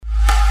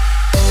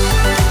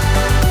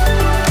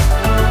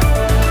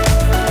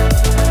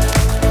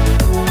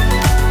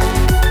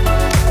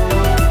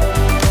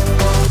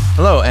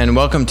and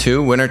welcome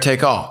to Winner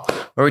Take All,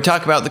 where we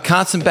talk about the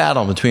constant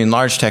battle between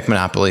large tech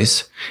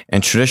monopolies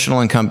and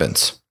traditional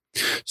incumbents.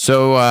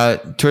 So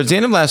towards the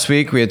end of last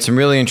week, we had some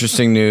really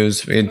interesting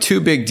news. We had two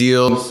big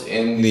deals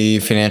in the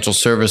financial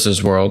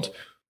services world.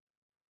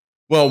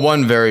 Well,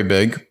 one very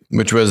big,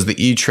 which was the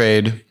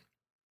E-Trade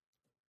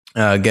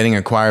getting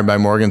acquired by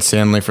Morgan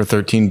Stanley for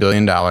 $13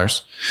 billion.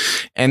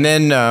 And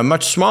then a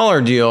much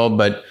smaller deal,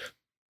 but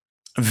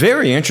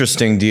very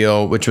interesting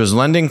deal, which was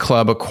Lending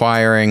Club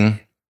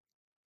acquiring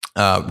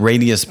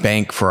Radius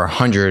Bank for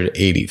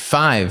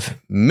 $185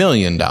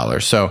 million.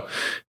 So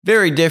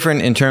very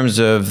different in terms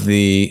of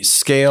the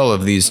scale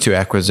of these two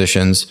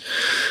acquisitions,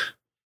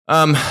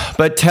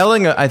 but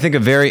telling, I think, a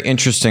very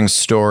interesting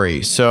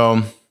story.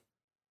 So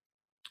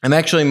I'm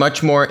actually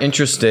much more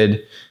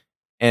interested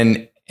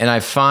and I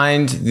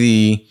find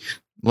the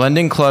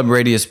Lending Club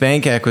Radius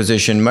Bank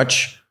acquisition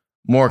much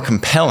more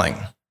compelling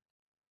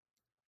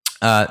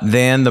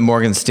than the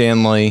Morgan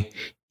Stanley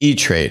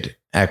E-Trade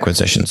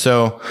acquisition.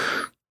 So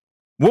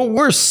what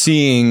we're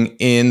seeing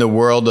in the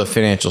world of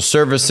financial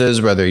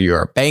services, whether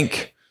you're a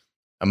bank,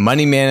 a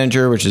money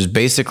manager, which is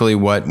basically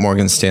what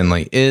Morgan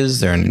Stanley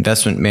is, they're an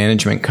investment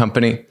management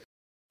company,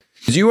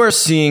 is you are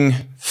seeing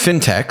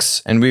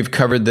fintechs, and we've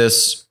covered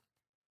this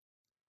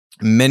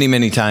many,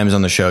 many times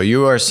on the show.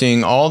 You are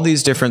seeing all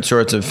these different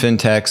sorts of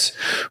fintechs,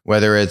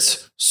 whether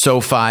it's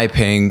SoFi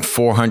paying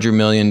 $400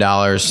 million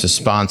to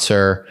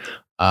sponsor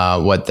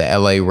the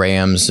LA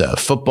Rams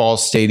football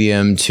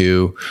stadium,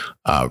 to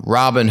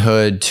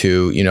Robinhood,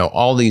 to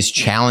all these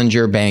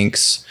challenger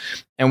banks.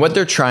 And what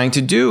they're trying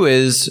to do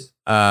is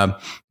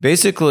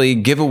basically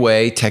give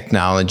away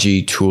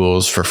technology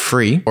tools for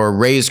free, or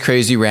raise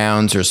crazy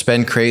rounds, or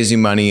spend crazy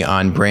money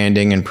on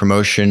branding and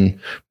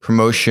promotion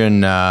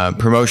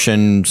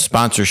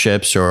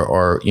sponsorships,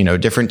 or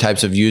different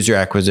types of user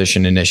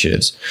acquisition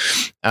initiatives.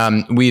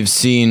 We've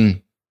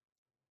seen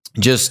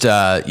just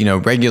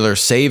regular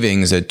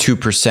savings at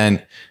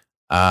 2%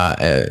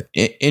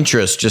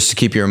 interest just to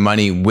keep your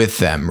money with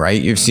them,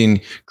 right? You've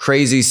seen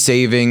crazy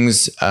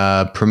savings,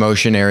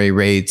 promotionary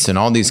rates, and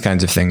all these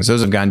kinds of things. Those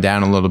have gone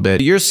down a little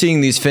bit. You're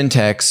seeing these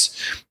fintechs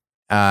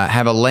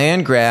have a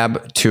land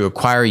grab to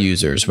acquire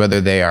users, whether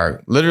they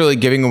are literally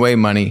giving away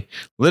money,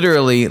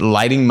 literally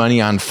lighting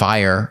money on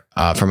fire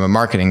from a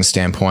marketing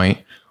standpoint,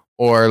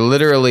 or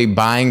literally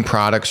buying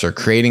products or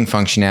creating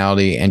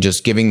functionality and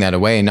just giving that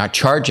away and not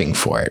charging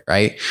for it,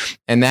 right?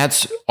 And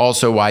that's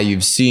also why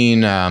you've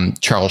seen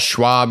Charles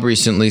Schwab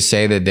recently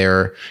say that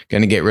they're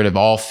going to get rid of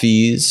all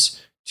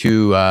fees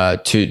to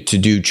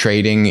do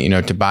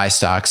trading, to buy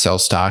stocks, sell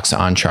stocks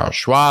on Charles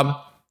Schwab.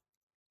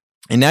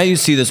 And now you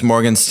see this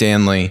Morgan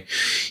Stanley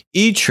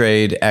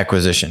E-Trade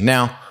acquisition.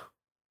 Now,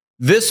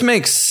 this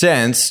makes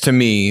sense to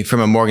me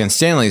from a Morgan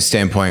Stanley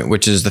standpoint,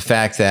 which is the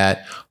fact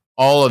that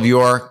all of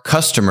your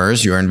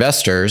customers, your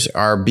investors,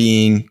 are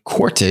being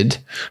courted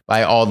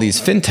by all these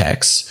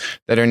fintechs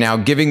that are now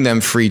giving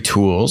them free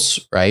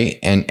tools, right?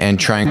 And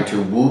trying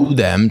to woo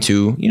them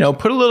to,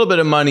 put a little bit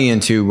of money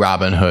into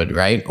Robinhood,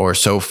 right? Or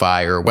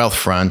SoFi or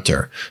Wealthfront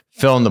or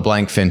fill in the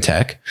blank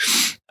fintech.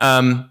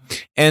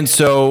 And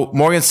so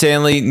Morgan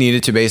Stanley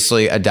needed to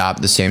basically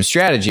adopt the same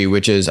strategy,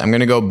 which is, I'm going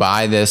to go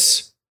buy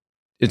this.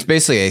 It's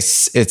basically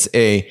it's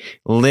a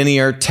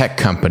linear tech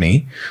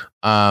company.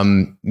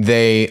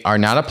 They are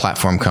not a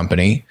platform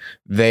company.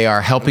 They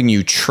are helping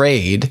you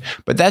trade,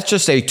 but that's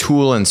just a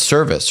tool and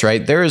service,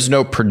 right? There is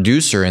no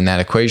producer in that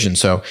equation.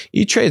 So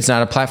E-Trade is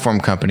not a platform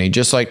company,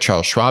 just like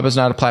Charles Schwab is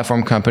not a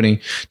platform company,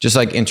 just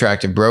like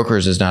Interactive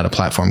Brokers is not a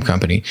platform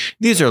company.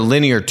 These are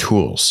linear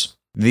tools.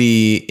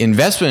 The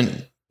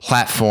investment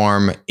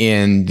platform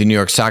in the New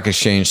York Stock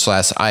Exchange /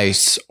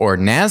 ICE or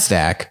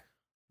NASDAQ,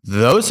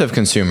 those have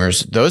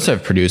consumers, those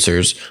have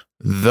producers,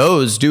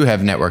 those do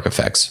have network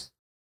effects.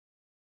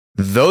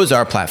 Those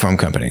are platform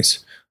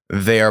companies.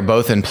 They are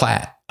both in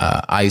Platt,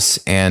 ICE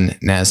and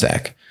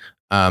NASDAQ.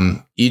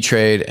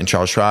 E-Trade and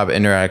Charles Schwab,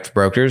 Interactive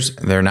Brokers,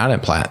 they're not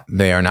in Platt.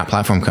 They are not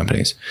platform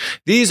companies.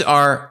 These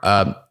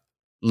are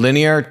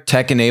linear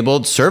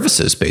tech-enabled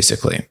services,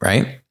 basically,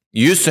 right?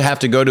 You used to have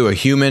to go to a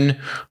human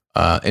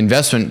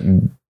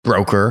investment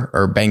broker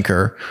or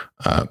banker,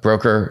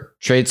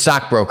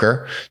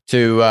 stockbroker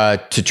to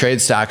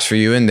trade stocks for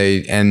you,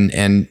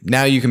 and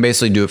now you can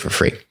basically do it for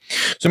free.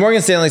 So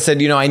Morgan Stanley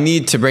said, I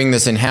need to bring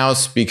this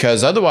in-house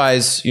because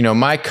otherwise,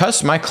 my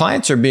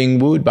clients are being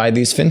wooed by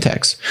these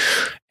fintechs.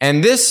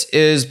 And this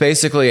is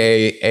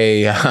basically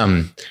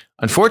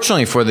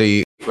unfortunately for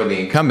the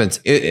incumbents,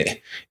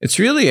 it's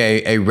really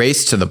a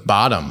race to the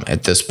bottom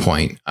at this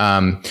point.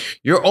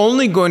 You're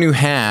only going to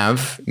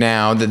have,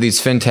 now that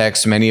these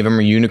fintechs, many of them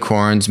are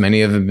unicorns,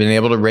 many of them have been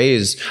able to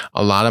raise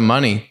a lot of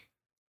money,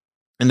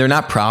 and they're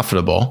not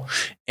profitable.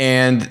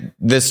 And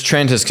this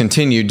trend has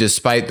continued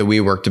despite the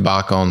WeWork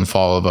debacle in the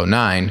fall of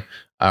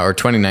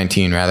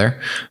 2019 rather.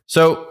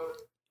 So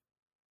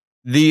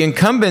the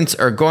incumbents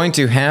are going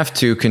to have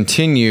to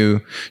continue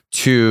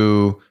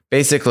to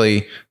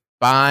basically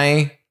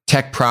buy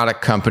tech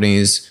product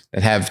companies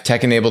that have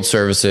tech-enabled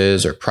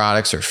services or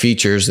products or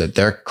features that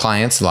their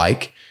clients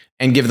like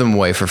and give them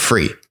away for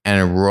free.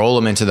 and roll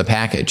them into the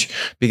package,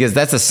 because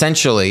that's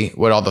essentially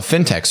what all the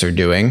fintechs are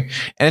doing.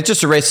 And it's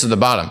just a race to the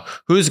bottom.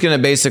 Who's going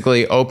to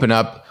basically open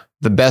up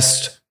the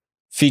best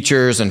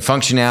features and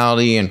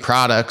functionality and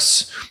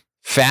products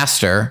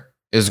faster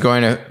is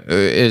going to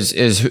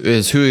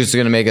who is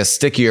going to make a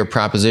stickier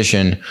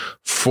proposition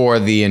for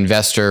the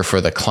investor,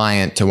 for the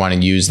client to want to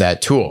use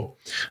that tool.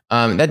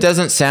 That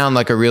doesn't sound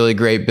like a really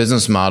great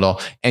business model,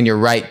 and you're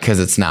right, because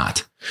it's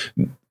not.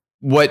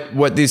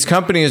 What these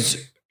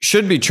companies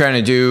should be trying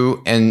to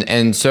do,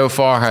 and so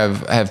far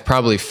have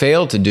probably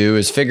failed to do,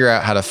 is figure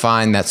out how to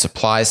find that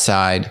supply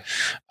side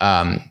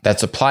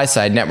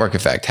network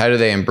effect. How do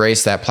they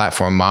embrace that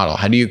platform model?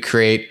 How do you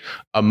create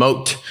a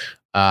moat,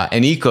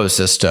 an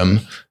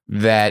ecosystem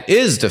that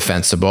is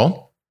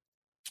defensible?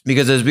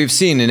 Because as we've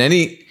seen in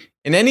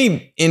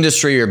any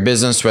industry or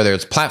business, whether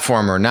it's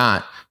platform or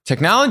not,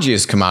 technology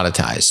is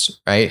commoditized,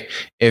 right?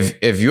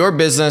 If your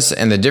business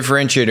and the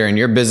differentiator in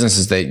your business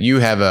is that you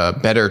have a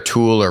better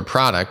tool or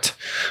product,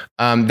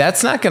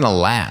 that's not going to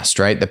last,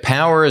 right? The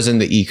power is in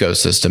the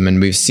ecosystem,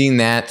 and we've seen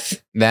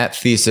that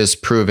thesis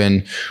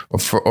proven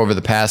for over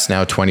the past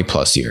now 20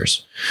 plus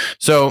years.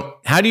 So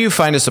how do you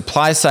find a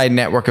supply side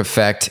network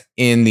effect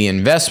in the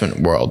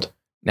investment world?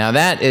 Now,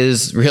 that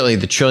is really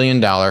the $1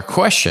 trillion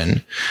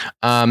question.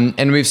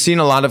 And we've seen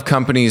a lot of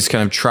companies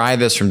kind of try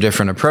this from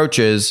different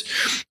approaches.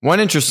 One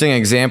interesting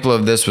example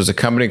of this was a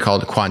company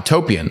called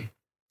Quantopian,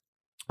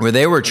 where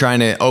they were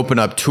trying to open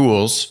up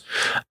tools,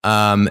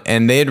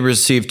 and they had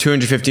received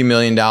 $250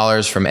 million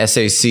from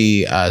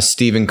SAC,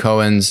 Stephen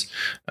Cohen's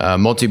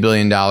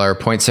multi-billion-dollar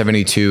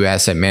Point72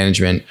 asset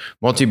management,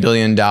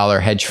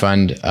 multi-billion-dollar hedge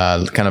fund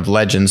kind of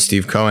legend,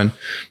 Steve Cohen.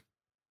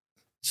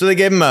 So they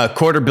gave him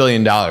 $250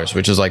 million,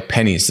 which is like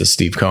pennies to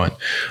Steve Cohen,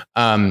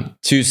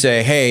 to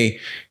say, hey,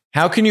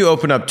 how can you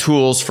open up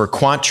tools for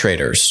quant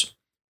traders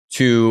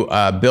to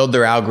build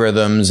their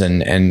algorithms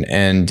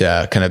and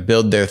kind of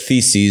build their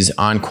theses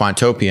on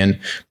Quantopian?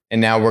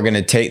 And now we're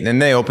going to then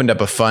they opened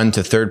up a fund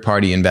to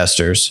third-party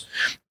investors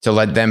to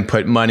let them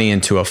put money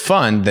into a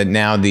fund that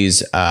now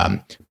these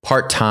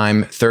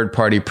part-time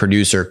third-party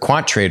producer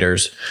quant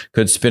traders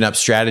could spin up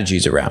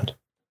strategies around.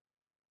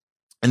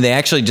 And they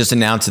actually just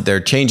announced that they're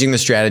changing the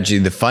strategy.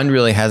 The fund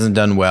really hasn't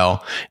done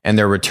well, and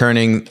they're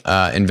returning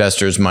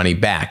investors' money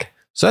back.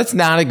 So that's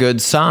not a good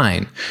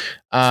sign.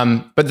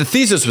 But the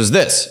thesis was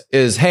this,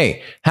 is,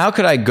 hey, how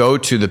could I go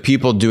to the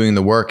people doing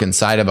the work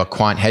inside of a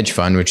quant hedge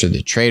fund, which are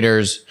the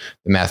traders,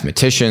 the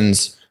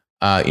mathematicians,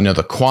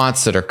 the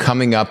quants that are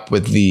coming up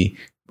with the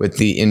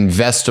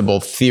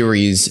investable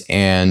theories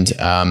and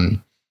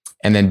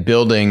then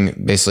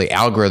building basically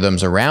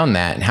algorithms around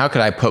that. And how could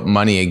I put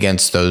money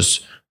against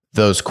those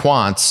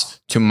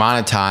quants to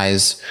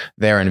monetize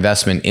their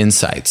investment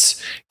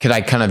insights? Could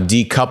I kind of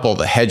decouple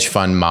the hedge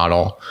fund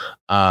model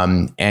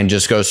and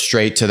just go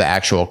straight to the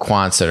actual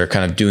quants that are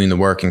kind of doing the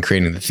work and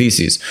creating the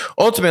theses?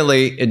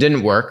 Ultimately, it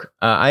didn't work.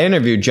 I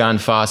interviewed John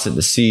Fawcett,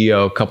 the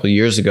CEO, a couple of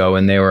years ago,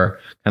 and they were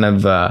kind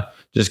of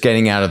just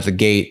getting out of the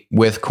gate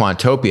with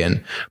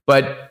Quantopian.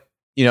 But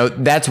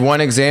that's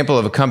one example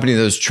of a company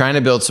that was trying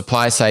to build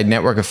supply side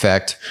network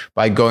effect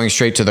by going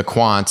straight to the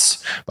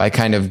quants, by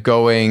kind of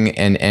going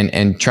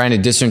and trying to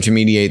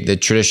disintermediate the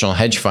traditional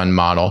hedge fund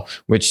model,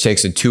 which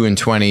takes a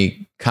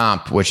 2-and-20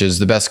 comp, which is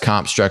the best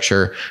comp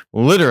structure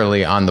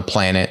literally on the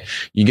planet.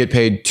 You get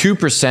paid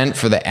 2%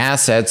 for the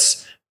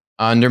assets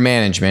under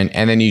management,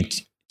 and then you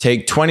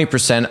take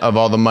 20% of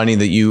all the money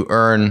that you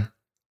earn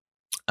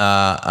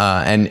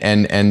and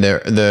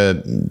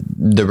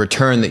the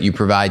return that you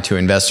provide to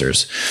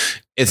investors.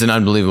 It's an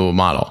unbelievable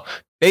model.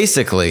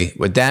 Basically,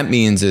 what that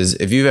means is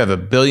if you have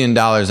 $1 billion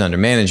under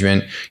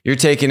management, you're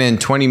taking in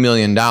 $20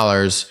 million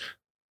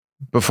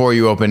before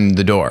you open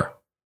the door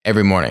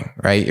every morning,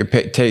 right? You're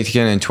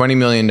taking in $20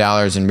 million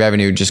in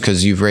revenue just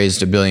because you've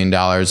raised $1 billion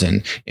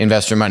in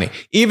investor money.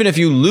 Even if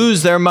you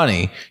lose their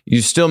money,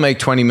 you still make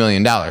 $20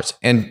 million.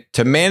 And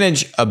to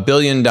manage $1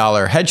 billion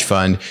hedge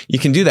fund, you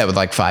can do that with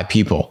like 5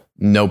 people.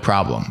 No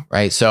problem,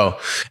 right? So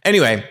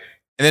anyway,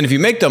 and then if you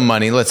make them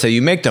money, let's say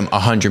you make them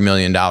 $100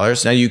 million,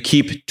 now you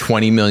keep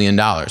 $20 million.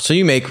 So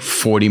you make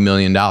 $40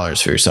 million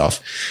for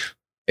yourself.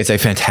 It's a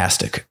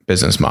fantastic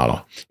business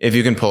model if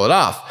you can pull it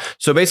off.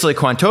 So basically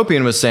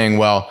Quantopian was saying,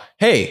 well,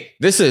 hey,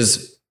 this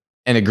is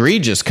an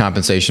egregious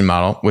compensation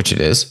model, which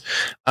it is.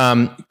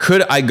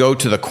 Could I go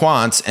to the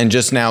quants and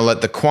just now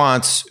let the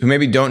quants who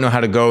maybe don't know how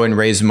to go and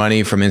raise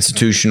money from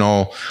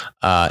institutional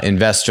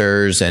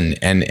investors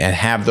and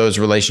have those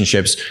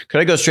relationships, could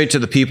I go straight to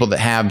the people that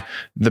have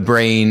the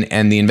brain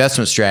and the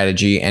investment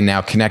strategy and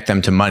now connect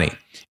them to money?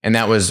 And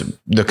that was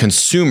the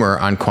consumer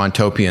on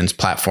Quantopian's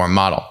platform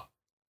model.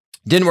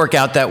 Didn't work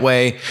out that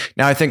way.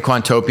 Now I think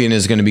Quantopian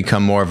is going to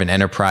become more of an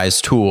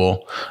enterprise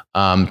tool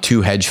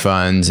to hedge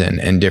funds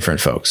and different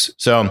folks.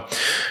 So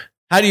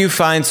how do you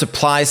find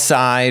supply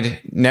side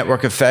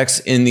network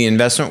effects in the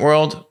investment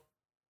world?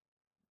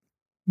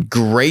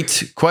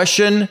 Great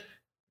question.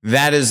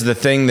 That is the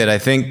thing that I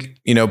think,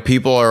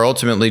 people are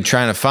ultimately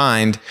trying to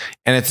find,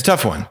 and it's a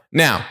tough one.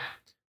 Now,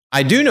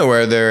 I do know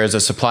where there is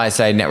a supply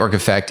side network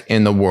effect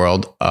in the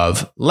world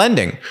of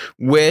lending,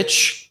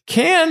 which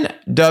can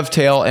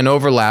dovetail and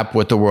overlap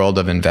with the world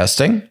of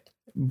investing.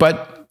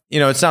 But,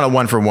 it's not a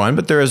one for one,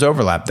 but there is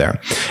overlap there.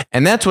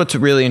 And that's what's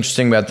really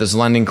interesting about this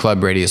Lending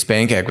Club Radius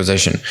Bank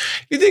acquisition.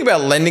 If you think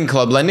about Lending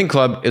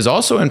Club is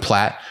also in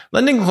Platt.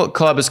 Lending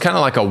Club is kind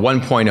of like a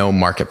 1.0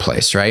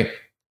 marketplace, right?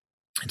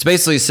 It's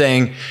basically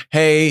saying,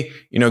 hey,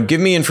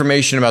 give me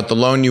information about the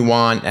loan you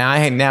want. And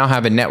I now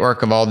have a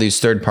network of all these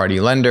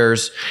third-party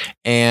lenders.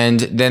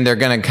 And then they're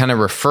going to kind of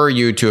refer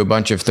you to a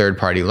bunch of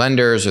third-party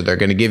lenders, or they're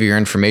going to give your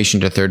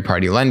information to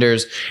third-party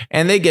lenders.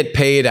 And they get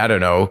paid, I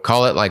don't know,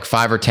 call it like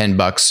 $5 or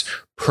 $10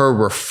 per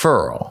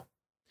referral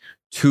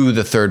to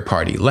the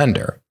third-party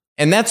lender.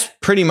 And that's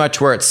pretty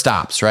much where it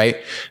stops, right?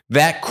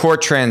 That core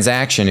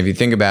transaction, if you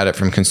think about it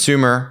from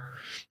consumer,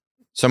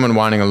 someone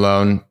wanting a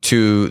loan,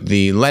 to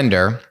the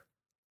lender,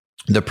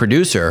 the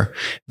producer,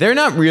 they're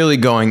not really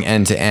going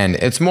end to end.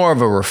 It's more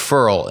of a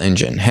referral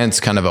engine, hence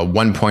kind of a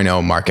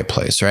 1.0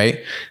 marketplace, right?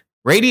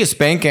 Radius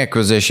Bank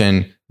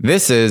acquisition,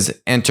 this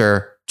is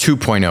enter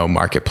 2.0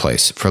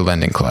 marketplace for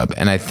Lending Club.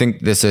 And I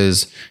think this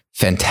is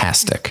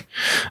fantastic.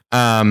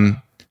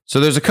 So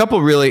there's a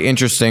couple really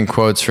interesting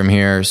quotes from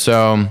here.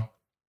 So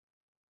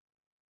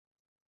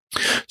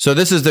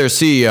this is their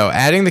CEO.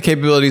 Adding the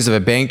capabilities of a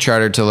bank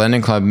charter to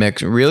Lending Club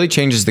mix really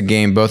changes the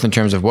game, both in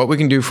terms of what we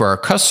can do for our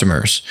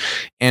customers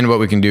and what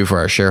we can do for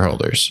our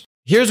shareholders.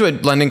 Here's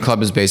what Lending Club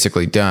has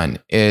basically done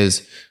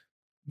is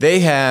they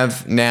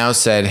have now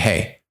said,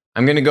 hey,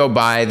 I'm going to go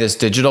buy this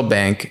digital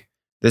bank.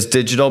 This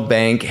digital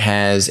bank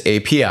has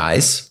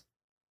APIs.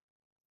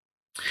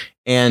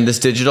 And this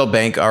digital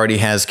bank already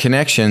has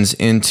connections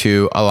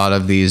into a lot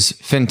of these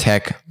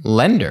fintech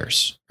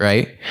lenders,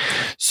 right?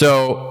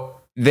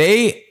 So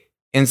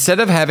instead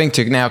of having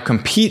to now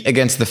compete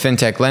against the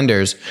fintech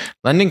lenders,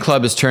 Lending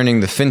Club is turning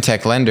the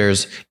fintech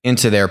lenders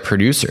into their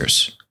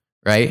producers,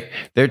 right?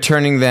 They're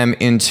turning them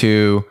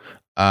into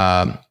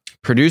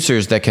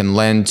producers that can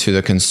lend to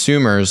the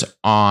consumers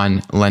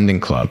on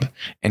Lending Club.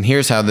 And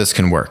here's how this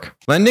can work.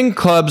 Lending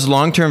Club's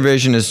long-term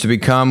vision is to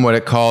become what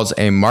it calls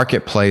a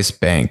marketplace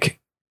bank.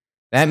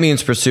 That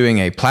means pursuing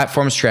a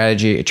platform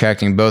strategy,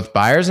 attracting both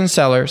buyers and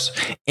sellers,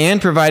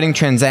 and providing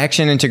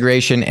transaction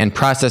integration and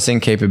processing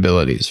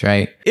capabilities,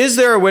 right? Is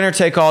there a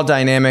winner-take-all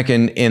dynamic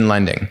in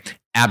lending?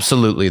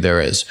 Absolutely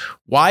there is.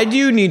 Why do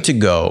you need to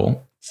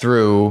go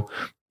through,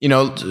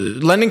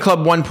 Lending Club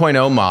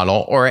 1.0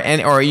 model,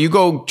 or you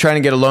go trying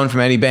to get a loan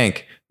from any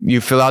bank,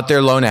 you fill out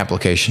their loan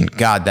application.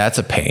 God, that's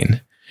a pain.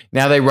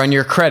 Now they run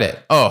your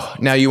credit. Oh,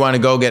 now you want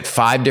to go get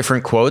 5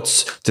 different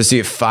quotes to see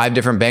if 5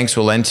 different banks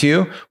will lend to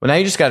you? Well, now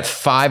you just got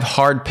 5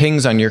 hard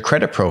pings on your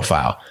credit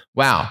profile.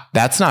 Wow,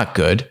 that's not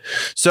good.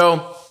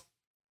 So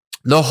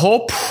the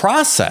whole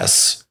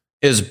process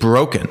is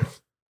broken.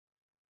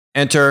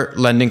 Enter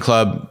Lending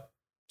Club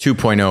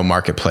 2.0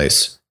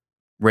 marketplace,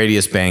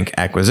 Radius Bank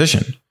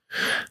acquisition.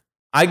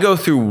 I go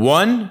through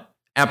one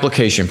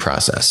application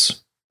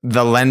process,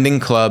 the Lending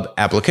Club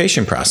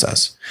application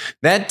process.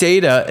 That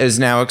data is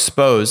now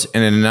exposed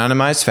in an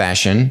anonymized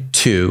fashion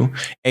to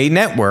a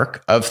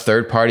network of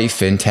third-party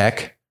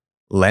fintech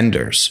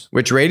lenders,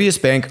 which Radius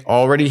Bank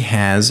already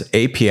has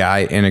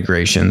API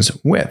integrations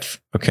with.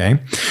 Okay.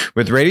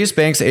 With Radius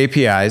Bank's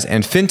APIs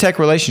and fintech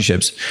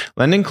relationships,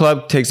 Lending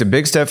Club takes a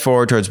big step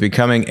forward towards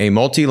becoming a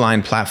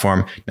multi-line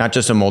platform, not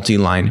just a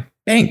multi-line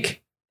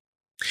bank.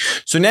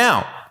 So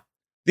now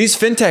these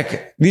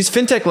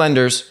fintech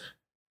lenders,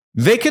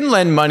 they can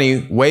lend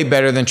money way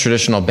better than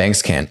traditional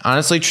banks can.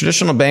 Honestly,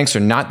 traditional banks are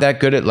not that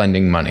good at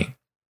lending money.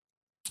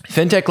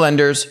 Fintech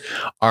lenders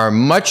are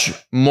much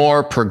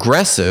more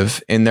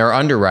progressive in their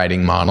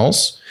underwriting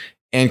models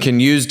and can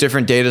use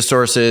different data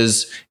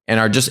sources and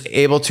are just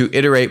able to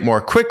iterate more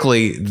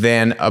quickly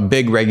than a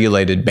big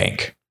regulated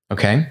bank.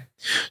 Okay.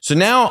 So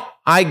now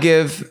I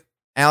give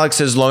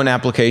Alex's loan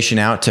application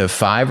out to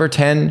 5 or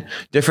 10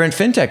 different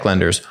fintech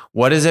lenders.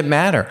 What does it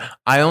matter?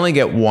 I only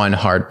get one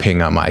hard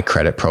ping on my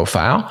credit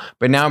profile,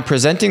 but now I'm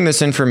presenting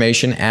this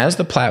information as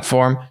the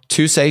platform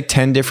to, say,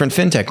 10 different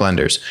fintech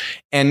lenders.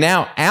 And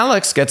now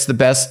Alex gets the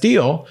best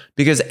deal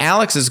because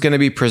Alex is going to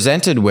be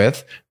presented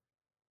with,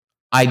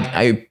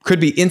 I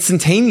could be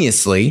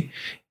instantaneously,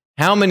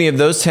 how many of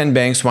those 10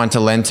 banks want to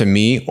lend to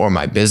me or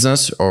my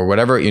business or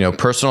whatever,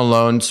 personal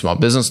loan, small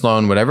business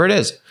loan, whatever it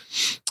is.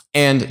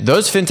 And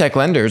those fintech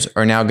lenders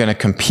are now going to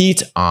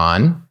compete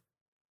on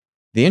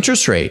the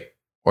interest rate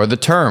or the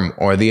term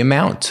or the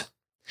amount,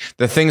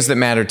 the things that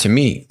matter to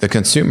me, the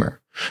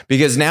consumer.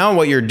 Because now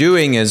what you're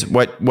doing is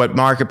what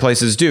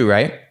marketplaces do,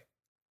 right?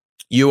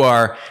 You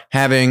are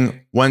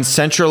having one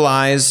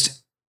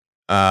centralized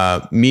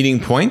meeting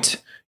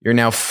point. You're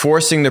now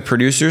forcing the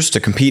producers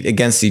to compete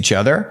against each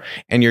other,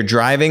 and you're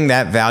driving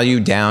that value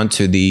down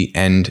to the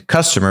end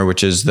customer,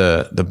 which is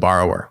the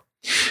borrower.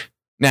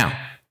 Now,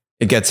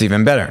 it gets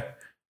even better.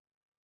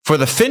 For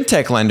the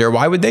fintech lender,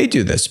 why would they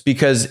do this?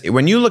 Because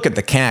when you look at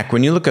the CAC,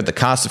 when you look at the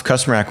cost of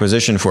customer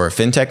acquisition for a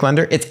fintech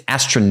lender, it's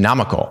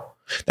astronomical.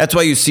 That's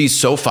why you see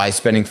SoFi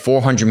spending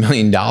 $400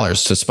 million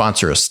to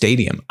sponsor a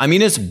stadium. I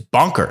mean, it's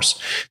bonkers,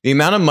 the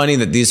amount of money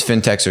that these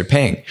fintechs are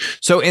paying.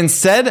 So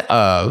instead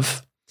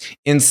of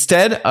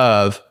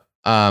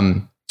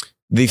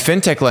the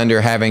fintech lender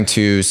having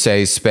to,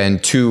 say,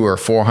 spend $200 or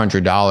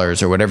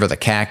 $400 or whatever the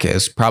CAC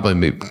is,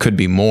 probably could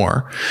be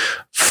more,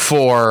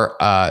 for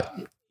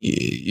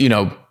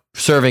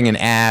serving an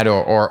ad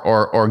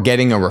or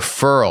getting a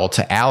referral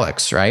to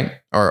Alex, right?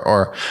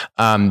 Or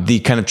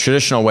the kind of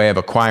traditional way of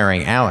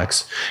acquiring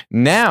Alex.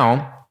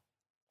 Now,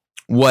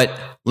 what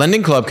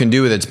Lending Club can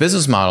do with its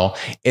business model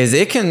is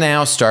it can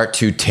now start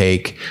to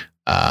take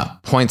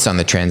points on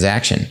the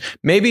transaction.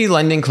 Maybe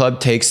Lending Club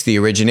takes the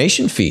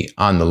origination fee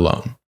on the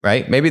loan,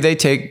 right? Maybe they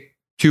take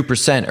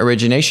 2%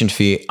 origination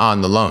fee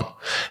on the loan.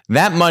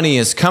 That money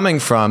is coming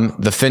from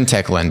the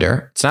fintech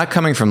lender. It's not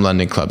coming from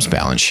Lending Club's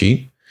balance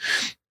sheet.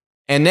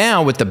 And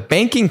now with the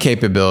banking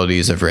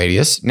capabilities of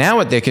Radius, now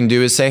what they can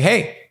do is say,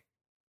 hey,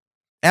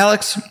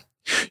 Alex,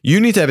 you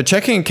need to have a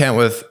checking account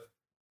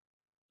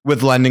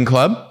with Lending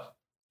Club.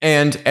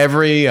 And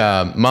every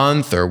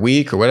month or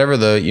week or whatever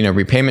the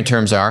repayment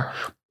terms are,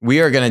 we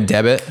are going to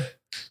debit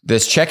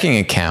this checking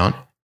account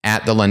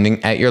at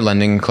your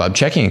Lending Club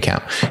checking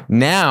account.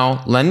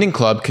 Now, Lending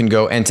Club can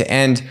go end to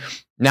end,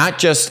 not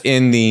just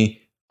in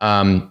the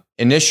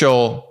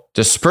initial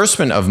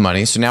disbursement of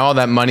money. So now all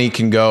that money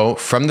can go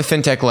from the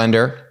fintech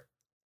lender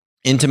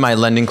into my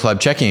Lending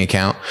Club checking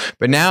account,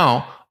 but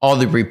now all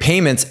the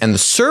repayments and the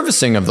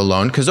servicing of the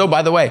loan, because, oh,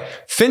 by the way,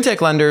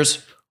 fintech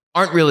lenders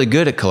aren't really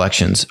good at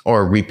collections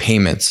or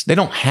repayments. They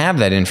don't have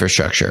that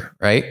infrastructure,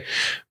 right?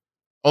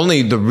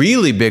 Only the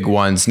really big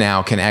ones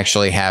now can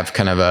actually have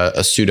kind of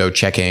a pseudo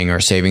checking or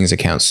savings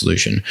account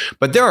solution.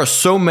 But there are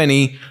so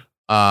many,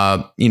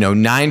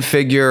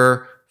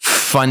 9-figure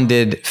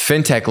funded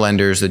fintech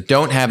lenders that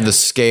don't have the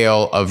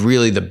scale of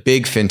really the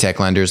big fintech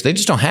lenders. They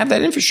just don't have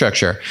that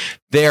infrastructure.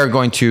 They are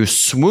going to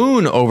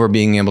swoon over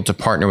being able to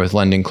partner with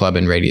Lending Club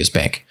and Radius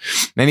Bank.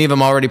 Many of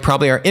them already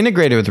probably are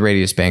integrated with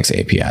Radius Bank's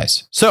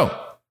APIs. So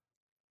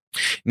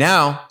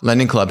now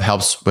Lending Club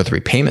helps with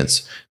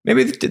repayments.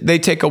 Maybe they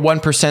take a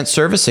 1%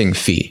 servicing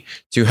fee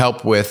to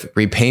help with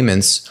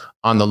repayments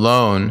on the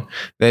loan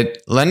that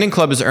Lending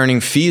Club is earning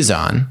fees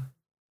on,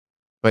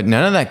 but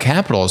none of that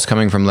capital is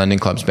coming from Lending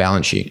Club's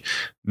balance sheet.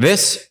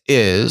 This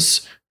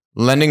is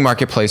Lending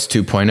Marketplace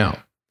 2.0.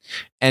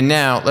 And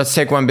now let's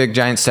take one big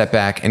giant step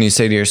back and you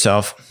say to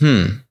yourself,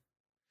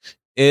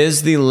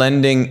 is the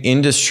lending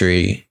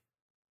industry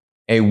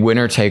a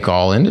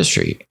winner-take-all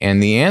industry?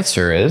 And the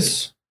answer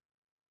is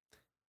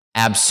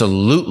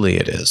absolutely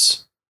it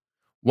is.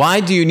 Why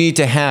do you need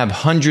to have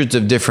hundreds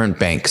of different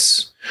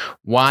banks?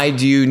 Why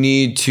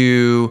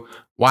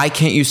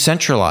can't you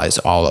centralize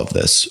all of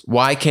this?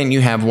 Why can't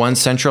you have one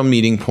central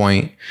meeting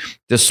point,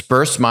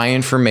 disperse my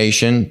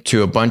information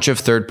to a bunch of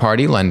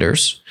third-party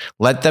lenders,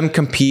 let them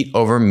compete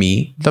over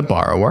me, the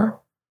borrower,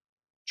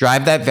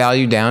 drive that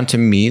value down to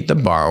me, the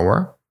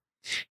borrower,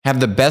 have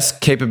the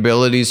best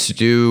capabilities to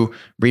do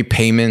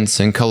repayments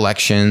and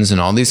collections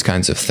and all these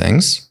kinds of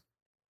things?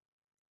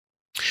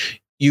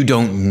 You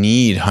don't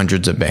need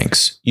hundreds of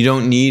banks. You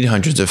don't need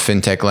hundreds of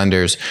fintech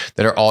lenders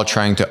that are all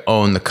trying to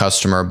own the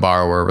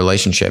customer-borrower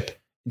relationship.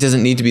 It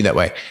doesn't need to be that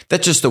way.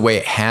 That's just the way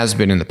it has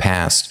been in the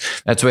past.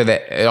 That's the way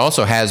that it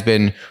also has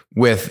been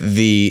with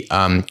the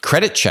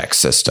credit check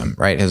system,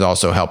 right? Has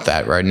also helped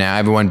that. Right now,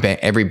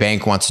 every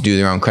bank wants to do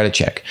their own credit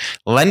check.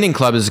 Lending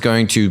Club is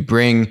going to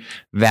bring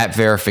that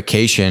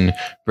verification,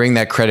 bring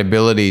that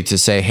credibility to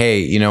say, hey,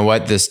 you know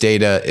what? This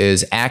data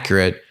is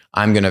accurate.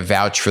 I'm going to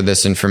vouch for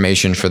this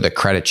information for the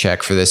credit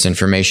check for this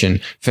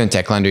information.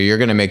 Fintech lender, you're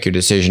going to make your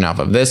decision off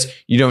of this.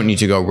 You don't need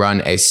to go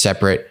run a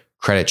separate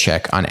credit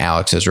check on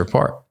Alex's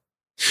report.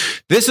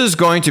 This is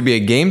going to be a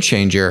game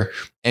changer.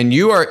 And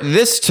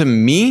this to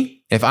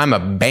me, if I'm a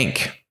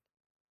bank,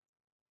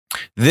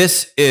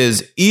 this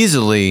is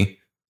easily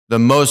the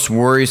most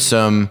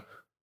worrisome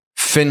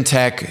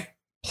fintech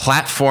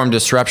platform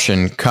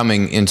disruption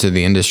coming into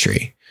the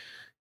industry.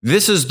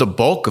 This is the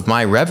bulk of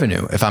my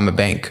revenue if I'm a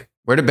bank.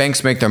 Where do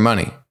banks make their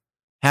money?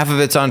 Half of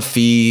it's on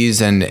fees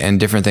and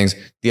different things.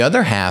 The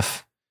other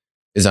half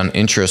is on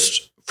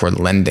interest for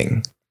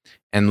lending.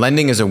 And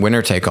lending is a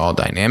winner-take-all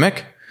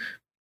dynamic.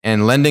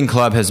 And Lending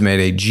Club has made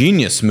a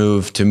genius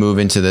move to move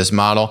into this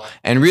model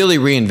and really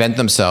reinvent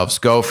themselves,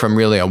 go from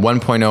really a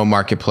 1.0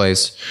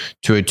 marketplace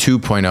to a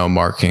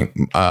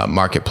 2.0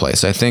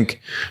 marketplace. I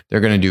think they're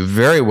going to do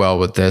very well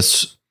with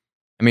this.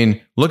 I mean,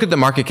 look at the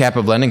market cap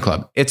of Lending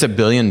Club. It's $1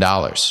 billion.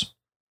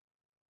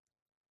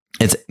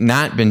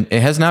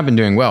 It has not been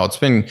doing well.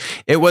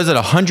 It was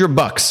at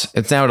 $100.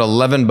 It's now at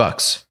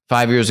 $11.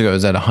 5 years ago, it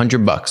was at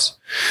 $100.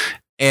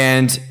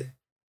 And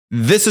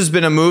this has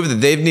been a move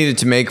that they've needed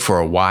to make for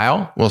a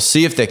while. We'll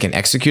see if they can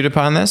execute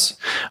upon this.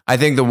 I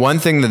think the one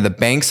thing that the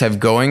banks have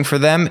going for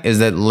them is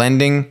that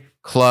Lending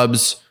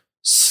Club's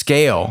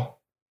scale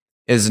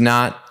is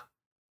not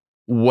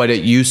what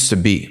it used to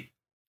be,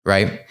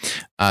 right?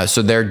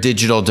 So their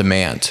digital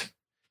demand.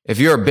 If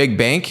you're a big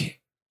bank,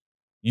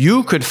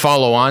 you could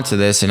follow on to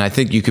this, and I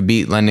think you could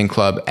beat Lending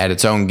Club at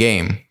its own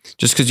game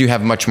just because you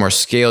have much more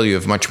scale, you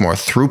have much more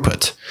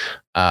throughput,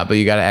 but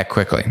you got to act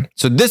quickly.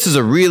 So this is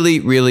a really,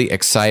 really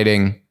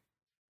exciting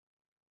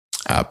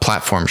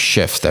platform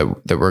shift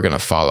that we're going to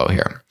follow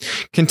here.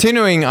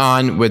 Continuing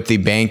on with the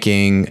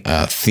banking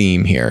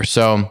theme here.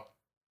 So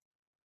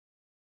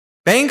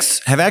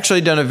banks have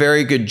actually done a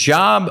very good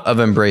job of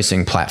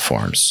embracing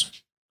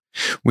platforms.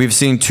 We've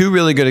seen two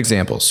really good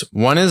examples.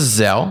 One is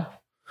Zelle.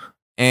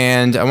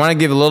 And I want to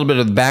give a little bit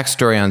of the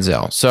backstory on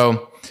Zelle.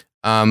 So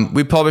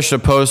we published a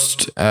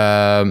post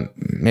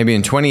maybe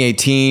in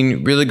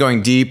 2018, really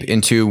going deep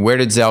into where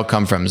did Zelle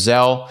come from.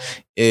 Zelle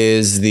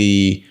is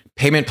the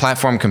payment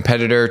platform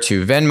competitor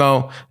to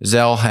Venmo.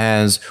 Zelle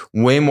has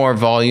way more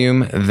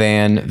volume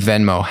than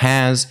Venmo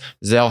has.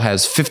 Zelle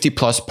has 50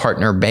 plus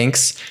partner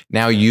banks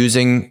now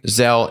using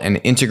Zelle and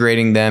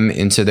integrating them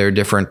into their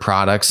different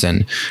products.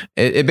 And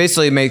it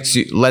basically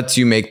lets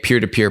you make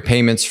peer-to-peer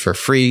payments for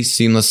free,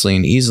 seamlessly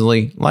and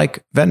easily,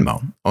 like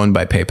Venmo, owned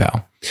by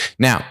PayPal.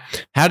 Now,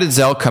 how did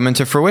Zelle come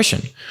into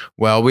fruition?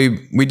 Well,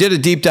 we did a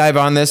deep dive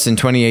on this in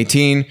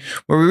 2018,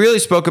 where we really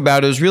spoke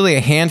about it was really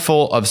a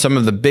handful of some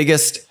of the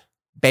biggest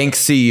bank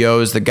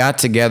CEOs that got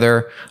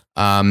together.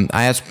 I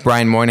asked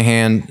Brian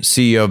Moynihan,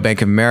 CEO of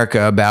Bank of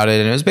America, about it.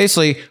 And it was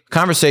basically a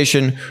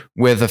conversation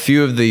with a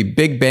few of the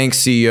big bank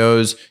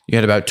CEOs. You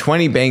had about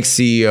 20 bank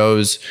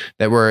CEOs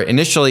that were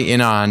initially in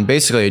on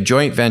basically a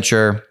joint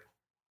venture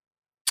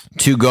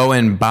to go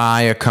and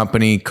buy a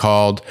company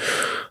called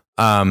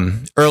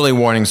Early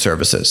Warning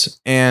Services.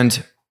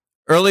 And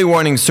Early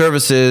Warning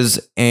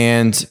Services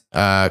and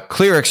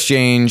Clear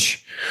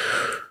Exchange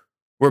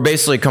were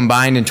basically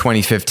combined in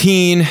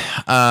 2015.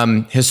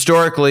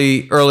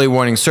 Historically, Early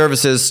Warning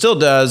Services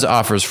still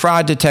offers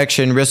fraud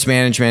detection, risk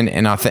management,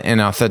 and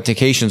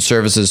authentication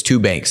services to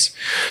banks.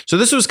 So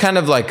this was kind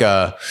of like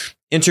a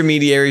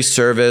intermediary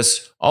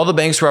service. All the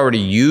banks were already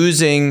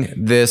using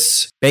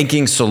this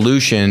banking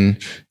solution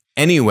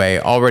anyway,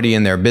 already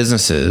in their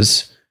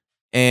businesses.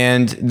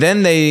 And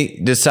then they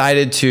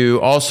decided to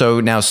also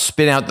now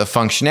spin out the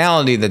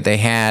functionality that they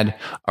had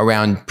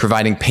around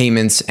providing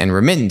payments and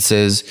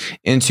remittances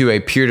into a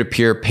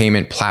peer-to-peer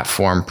payment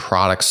platform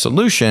product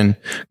solution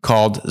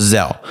called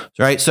Zelle,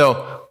 right?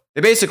 So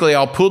they basically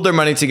all pooled their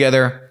money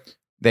together.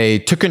 They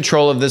took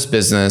control of this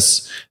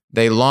business.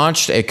 They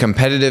launched a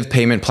competitive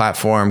payment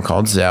platform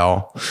called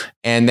Zelle.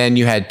 And then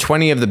you had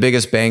 20 of the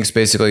biggest banks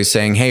basically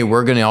saying, hey,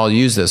 we're going to all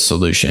use this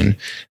solution.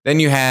 Then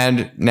you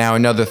had now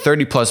another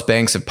 30 plus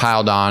banks have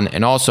piled on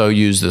and also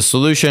use the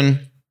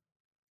solution.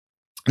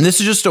 And this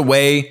is just a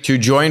way to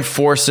join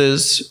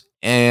forces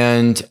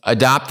and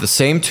adopt the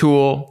same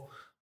tool,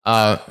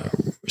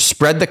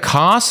 spread the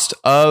cost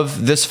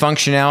of this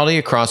functionality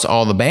across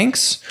all the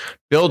banks,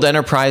 build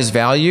enterprise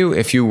value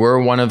if you were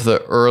one of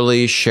the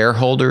early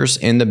shareholders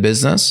in the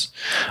business.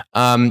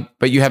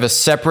 But you have a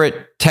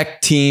separate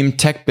tech team,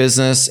 tech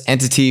business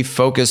entity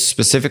focused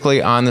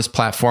specifically on this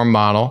platform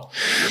model.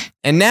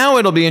 And now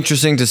it'll be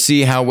interesting to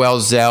see how well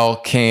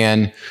Zelle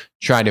can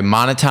try to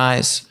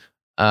monetize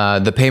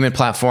the payment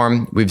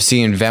platform. We've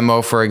seen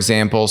Venmo, for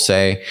example,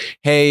 say,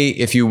 hey,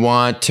 if you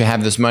want to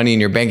have this money in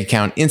your bank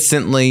account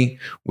instantly,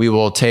 we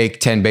will take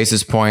 10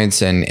 basis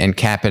points and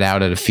cap it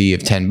out at a fee of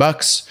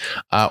 $10.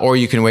 Or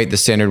you can wait the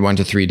standard 1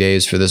 to 3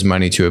 days for this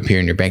money to appear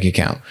in your bank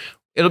account.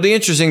 It'll be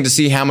interesting to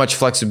see how much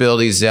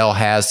flexibility Zelle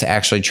has to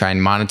actually try and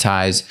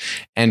monetize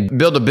and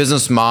build a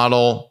business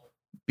model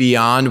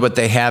beyond what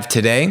they have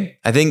today.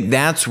 I think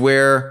that's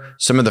where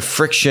some of the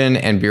friction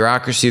and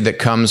bureaucracy that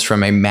comes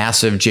from a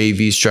massive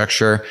JV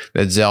structure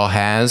that Zelle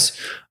has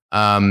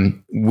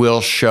will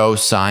show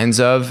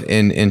signs of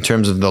in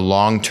terms of the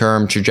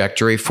long-term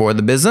trajectory for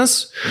the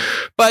business.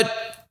 But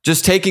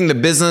just taking the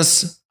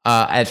business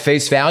at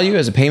face value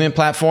as a payment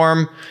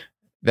platform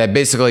that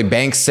basically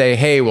banks say,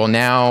 hey, well,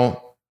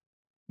 now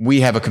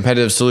we have a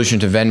competitive solution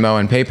to Venmo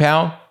and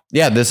PayPal.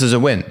 Yeah, this is a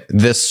win.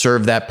 This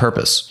served that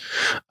purpose.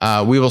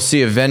 We will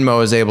see if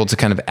Venmo is able to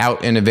kind of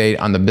out-innovate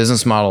on the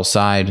business model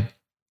side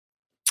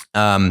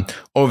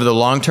over the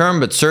long term,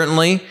 but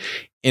certainly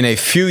in a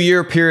few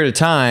year period of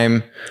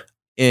time,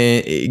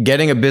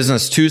 getting a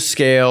business to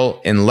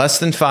scale in less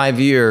than 5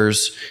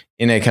 years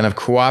in a kind of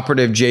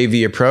cooperative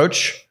JV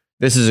approach,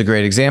 this is a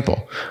great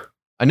example.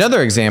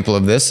 Another example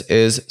of this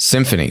is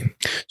Symphony.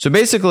 So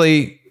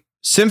basically,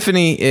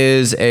 Symphony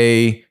is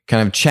a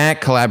kind of chat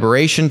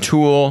collaboration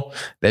tool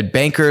that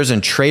bankers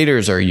and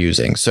traders are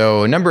using.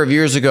 So a number of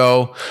years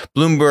ago,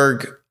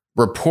 Bloomberg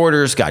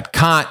reporters got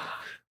caught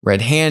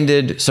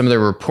red-handed. Some of the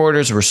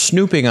reporters were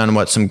snooping on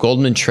what some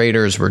Goldman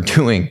traders were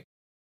doing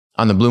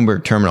on the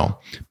Bloomberg terminal.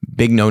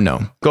 Big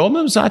no-no.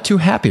 Goldman was not too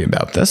happy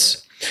about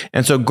this.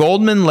 And so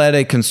Goldman led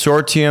a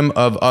consortium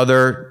of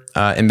other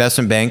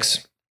investment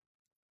banks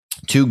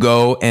to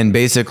go and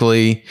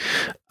basically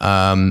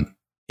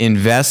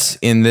invest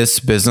in this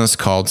business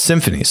called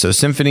Symphony. So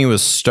Symphony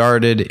was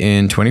started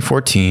in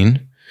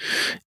 2014.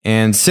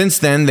 And since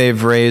then,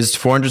 they've raised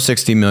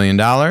 $460 million.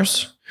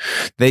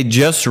 They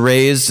just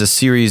raised a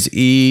Series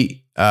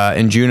E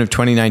in June of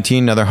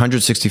 2019, another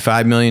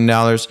 $165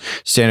 million.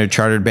 Standard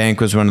Chartered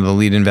Bank was one of the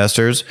lead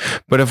investors.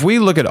 But if we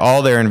look at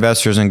all their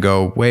investors and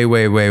go way,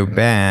 way, way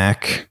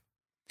back,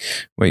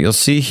 what you'll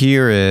see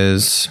here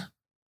is,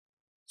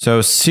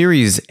 so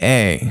Series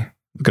A,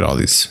 look at all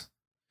these.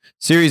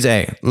 Series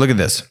A, look at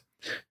this.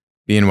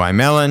 BNY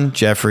Mellon,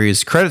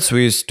 Jefferies, Credit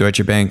Suisse,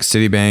 Deutsche Bank,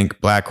 Citibank,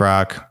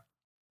 BlackRock,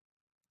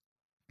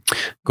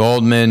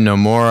 Goldman,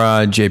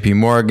 Nomura, JP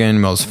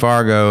Morgan, Wells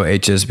Fargo,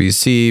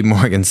 HSBC,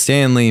 Morgan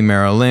Stanley,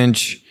 Merrill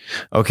Lynch.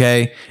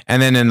 Okay.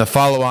 And then in the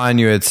follow on,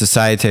 you had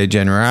Societe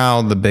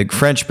Generale, the big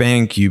French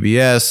bank,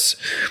 UBS,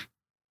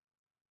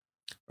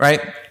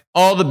 right?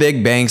 All the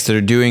big banks that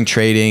are doing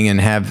trading and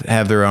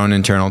have their own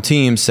internal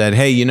teams said,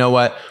 hey, you know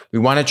what? We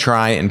want to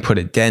try and put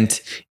a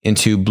dent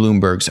into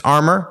Bloomberg's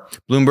armor.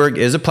 Bloomberg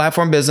is a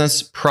platform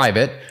business,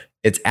 private.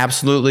 It's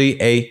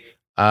absolutely a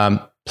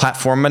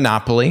platform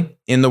monopoly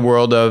in the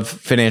world of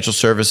financial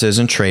services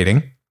and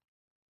trading.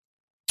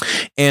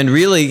 And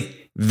really,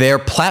 their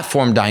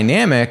platform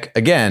dynamic,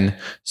 again,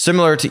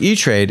 similar to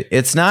E-Trade,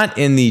 it's not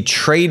in the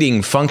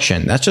trading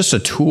function. That's just a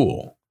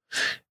tool.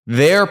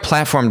 Their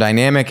platform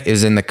dynamic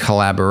is in the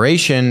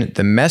collaboration,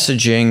 the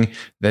messaging,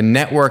 the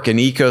network and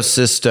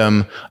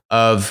ecosystem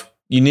of,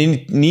 you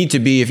need to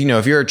be, if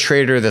you're a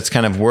trader that's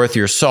kind of worth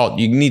your salt,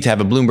 you need to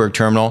have a Bloomberg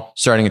terminal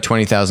starting at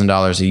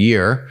 $20,000 a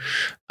year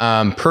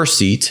per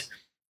seat.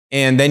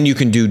 And then you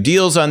can do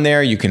deals on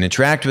there. You can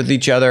interact with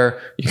each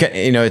other.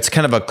 It's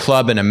kind of a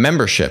club and a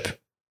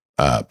membership,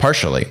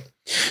 partially.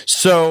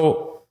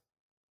 So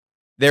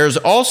there's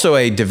also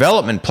a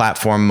development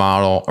platform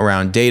model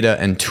around data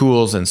and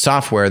tools and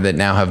software that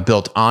now have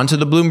built onto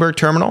the Bloomberg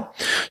terminal.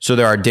 So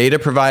there are data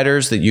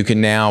providers that you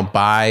can now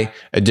buy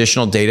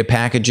additional data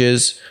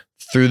packages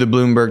through the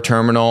Bloomberg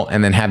terminal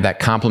and then have that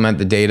complement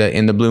the data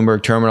in the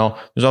Bloomberg terminal.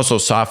 There's also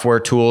software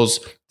tools,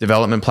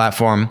 development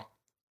platform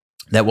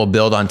that will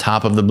build on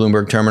top of the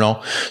Bloomberg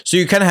terminal. So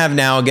you kind of have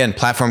now, again,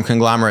 platform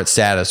conglomerate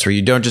status where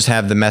you don't just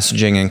have the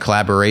messaging and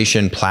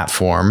collaboration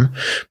platform,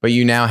 but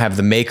you now have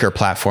the maker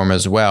platform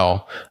as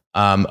well,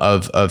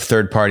 of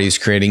third parties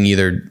creating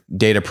either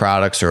data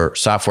products or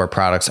software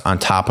products on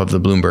top of the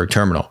Bloomberg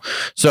terminal.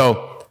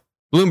 So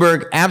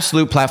Bloomberg,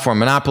 absolute platform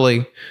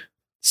monopoly.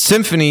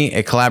 Symphony,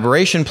 a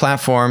collaboration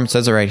platform,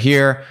 says it right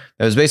here,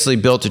 that was basically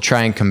built to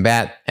try and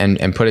combat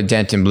and put a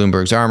dent in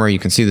Bloomberg's armor. You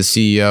can see the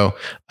CEO,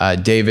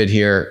 David,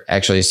 here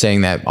actually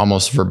saying that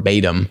almost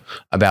verbatim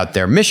about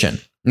their mission.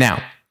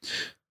 Now,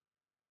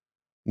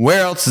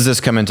 where else does this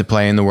come into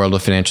play in the world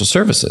of financial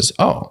services?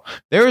 Oh,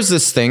 there is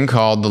this thing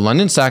called the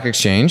London Stock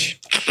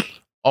Exchange,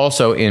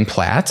 also in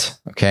Platt,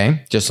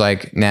 okay, just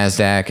like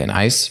NASDAQ and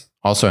ICE,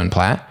 also in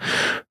Platt.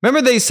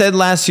 Remember they said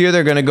last year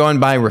they're going to go and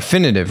buy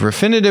Refinitiv.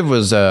 Refinitiv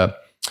was a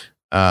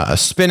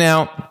spin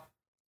out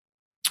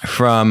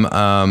from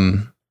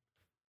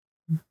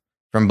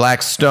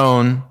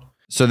Blackstone.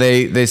 So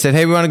they said,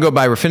 hey, we want to go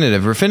buy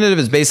Refinitiv. Refinitiv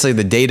is basically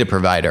the data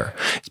provider.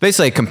 It's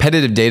basically a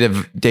competitive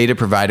data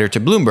provider to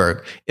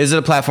Bloomberg. Is it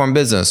a platform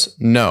business?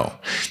 No.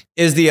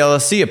 Is the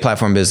LSE a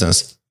platform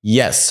business?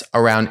 Yes,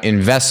 around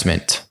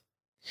investment,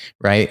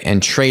 right?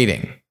 And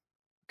trading.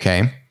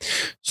 Okay.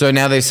 So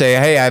now they say,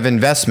 hey, I have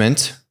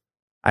investment.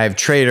 I have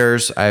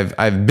traders, I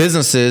have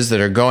businesses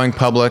that are going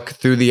public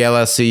through the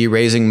LSE,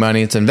 raising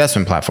money. It's an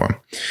investment platform.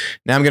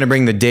 Now I'm going to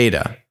bring the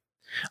data.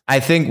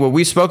 I think what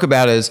we spoke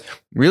about is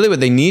really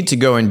what they need to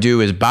go and do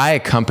is buy a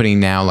company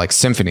now like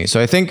Symphony. So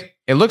I think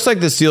it looks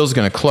like this deal is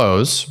going to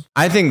close.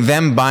 I think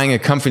them buying a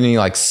company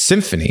like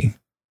Symphony,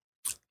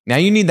 now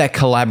you need that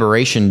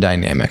collaboration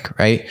dynamic,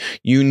 right?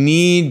 You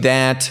need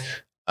that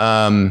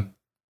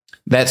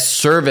that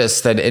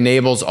service that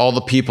enables all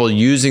the people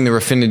using the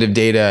Refinitiv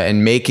data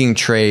and making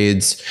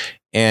trades.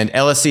 And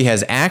LSE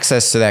has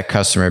access to that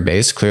customer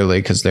base,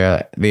 clearly, because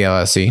they're the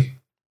LSE.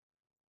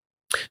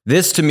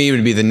 This, to me,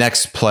 would be the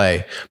next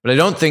play. But I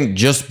don't think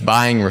just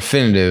buying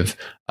Refinitiv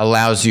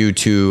allows you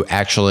to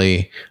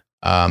actually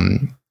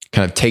kind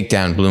of take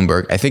down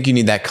Bloomberg. I think you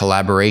need that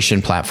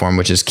collaboration platform,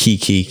 which is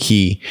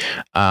key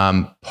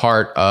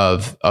part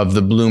of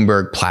the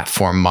Bloomberg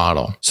platform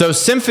model. So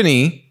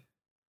Symphony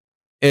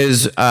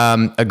is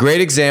a great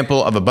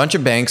example of a bunch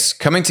of banks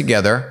coming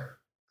together,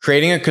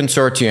 creating a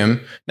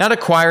consortium, not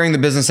acquiring the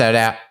business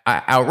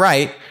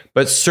outright,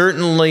 but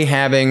certainly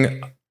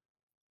having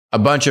a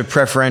bunch of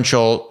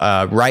preferential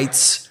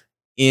rights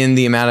in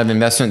the amount of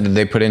investment that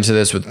they put into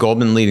this, with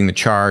Goldman leading the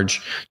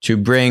charge to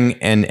bring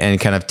and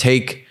kind of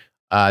take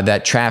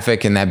that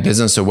traffic and that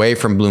business away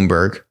from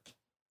Bloomberg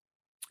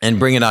and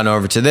bring it on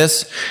over to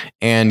this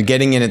and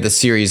getting in at the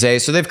Series A.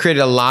 So they've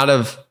created a lot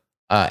of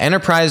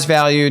enterprise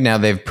value. Now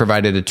they've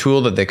provided a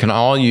tool that they can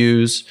all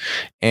use.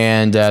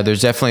 And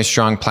there's definitely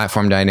strong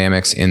platform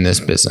dynamics in this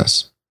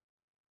business.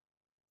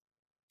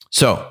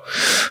 So,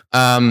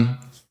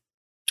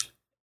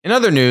 in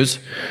other news,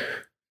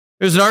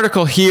 there's an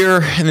article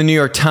here in the New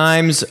York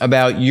Times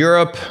about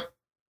Europe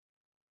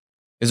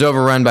is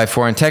overrun by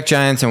foreign tech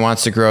giants and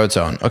wants to grow its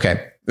own.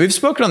 Okay. We've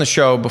spoken on the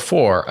show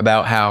before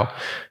about how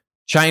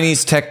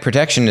Chinese tech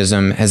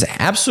protectionism has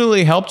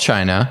absolutely helped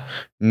China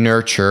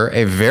nurture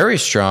a very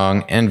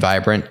strong and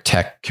vibrant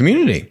tech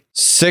community.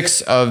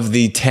 6 of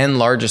the 10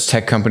 largest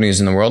tech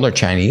companies in the world are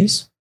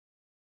Chinese.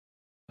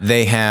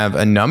 They have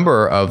a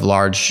number of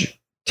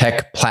large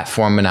tech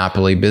platform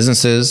monopoly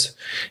businesses,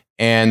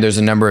 and there's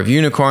a number of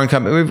unicorn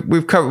companies.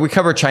 We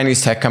cover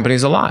Chinese tech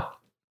companies a lot.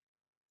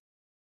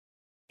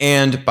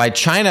 And by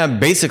China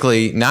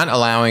basically not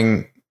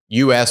allowing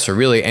US or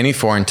really any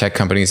foreign tech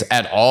companies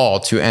at all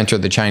to enter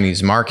the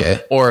Chinese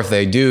market, or if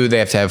they do, they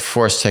have to have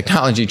forced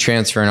technology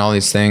transfer and all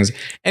these things.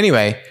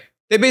 Anyway,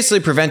 they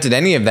basically prevented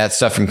any of that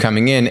stuff from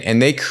coming in,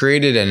 and they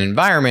created an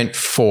environment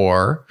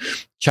for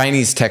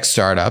Chinese tech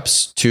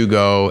startups to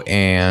go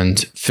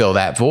and fill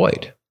that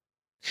void,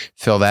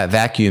 fill that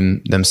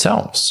vacuum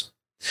themselves.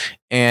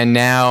 And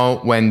now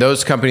when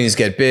those companies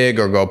get big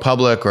or go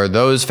public, or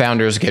those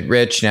founders get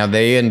rich, now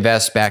they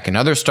invest back in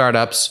other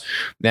startups.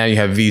 Now you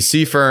have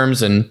VC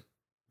firms, and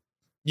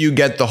you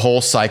get the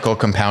whole cycle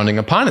compounding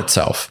upon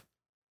itself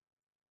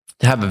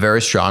to have a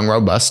very strong,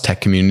 robust tech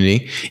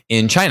community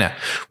in China.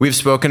 We've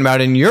spoken about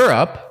in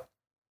Europe,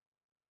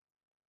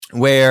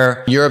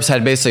 where Europe's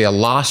had basically a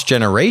lost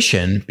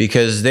generation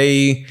because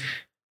they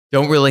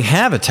don't really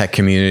have a tech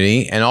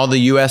community, and all the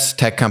US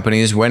tech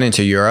companies went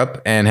into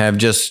Europe and have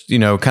just,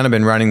 kind of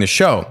been running the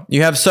show.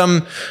 You have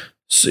some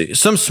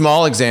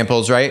small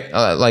examples, right?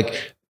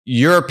 Like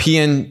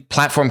European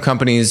platform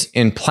companies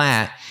in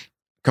Plaid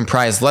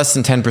comprise less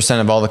than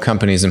 10% of all the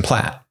companies in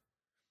Plaid.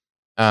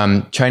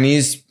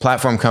 Chinese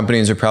platform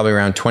companies are probably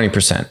around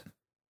 20%.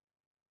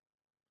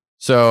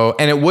 So,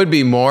 and it would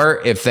be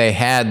more if they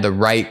had the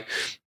right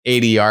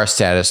ADR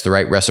status, the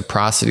right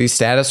reciprocity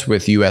status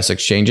with US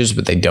exchanges,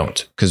 but they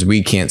don't, because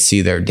we can't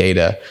see their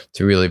data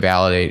to really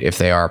validate if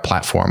they are a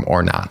platform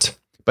or not.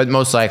 But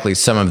most likely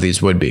some of these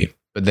would be,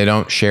 but they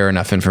don't share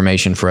enough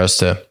information for us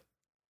to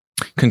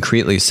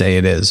concretely say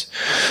it is.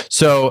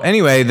 So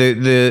anyway,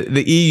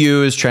 the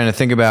EU is trying to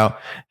think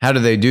about how do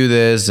they do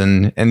this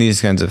and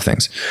these kinds of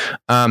things.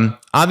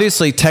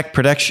 Obviously, tech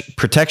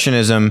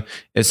protectionism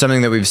is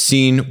something that we've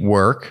seen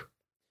work,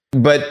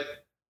 but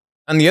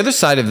on the other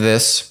side of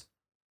this,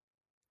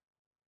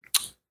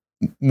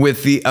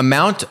 with the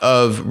amount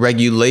of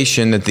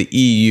regulation that the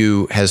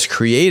EU has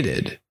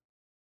created,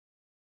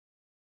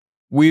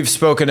 we've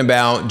spoken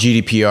about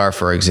GDPR,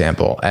 for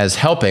example, as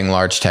helping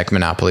large tech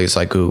monopolies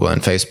like Google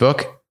and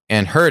Facebook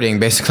and hurting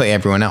basically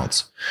everyone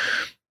else.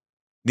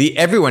 The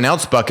everyone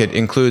else bucket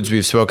includes,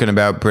 we've spoken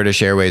about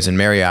British Airways and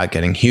Marriott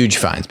getting huge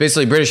fines.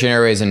 Basically, British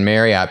Airways and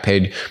Marriott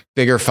paid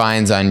bigger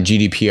fines on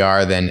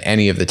GDPR than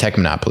any of the tech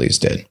monopolies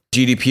did.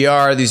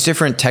 GDPR, these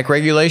different tech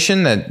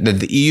regulation that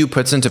the EU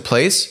puts into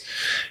place,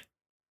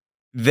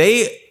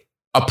 they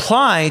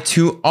apply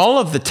to all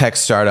of the tech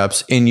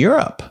startups in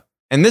Europe.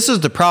 And this is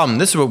the problem.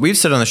 This is what we've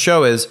said on the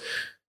show is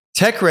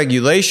tech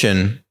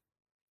regulation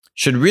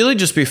should really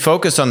just be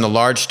focused on the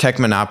large tech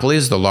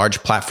monopolies, the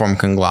large platform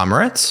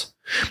conglomerates.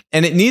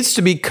 And it needs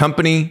to be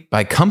company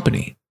by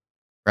company,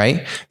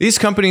 right? These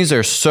companies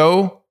are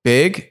so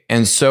big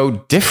and so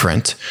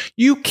different.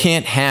 You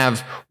can't have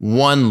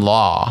one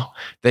law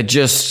that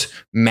just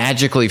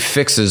magically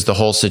fixes the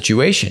whole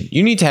situation.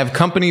 You need to have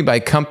company by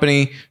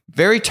company,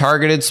 very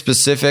targeted,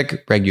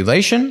 specific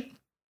regulation.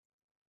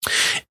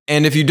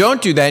 And if you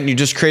don't do that and you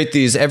just create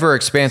these ever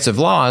expansive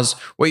laws,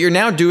 what you're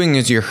now doing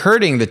is you're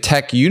hurting the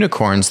tech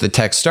unicorns, the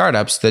tech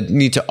startups that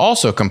need to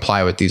also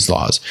comply with these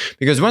laws.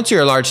 Because once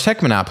you're a large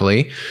tech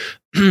monopoly,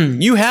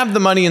 you have the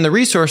money and the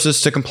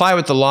resources to comply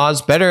with the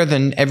laws better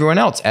than everyone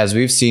else, as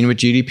we've seen with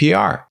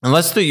GDPR.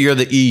 Unless you're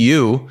the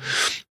EU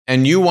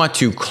and you want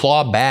to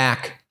claw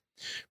back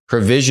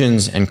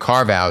provisions and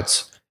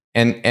carve-outs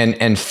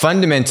and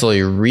fundamentally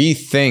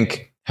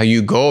rethink how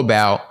you go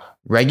about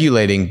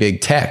regulating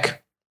big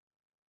tech,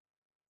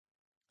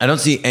 I don't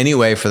see any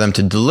way for them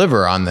to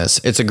deliver on this.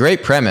 It's a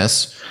great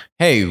premise.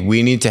 Hey,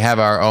 we need to have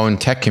our own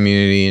tech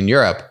community in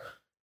Europe.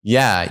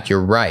 Yeah,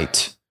 you're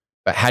right.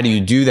 But how do you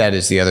do that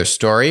is the other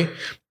story.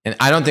 And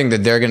I don't think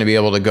that they're going to be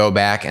able to go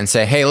back and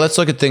say, hey, let's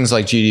look at things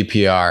like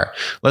GDPR.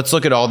 Let's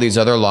look at all these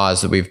other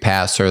laws that we've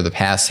passed over the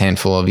past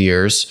handful of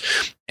years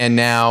and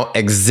now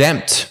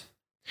exempt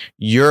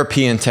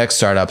European tech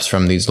startups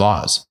from these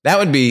laws. That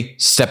would be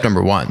step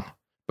number one.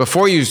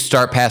 Before you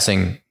start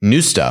passing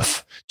new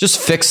stuff, just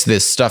fix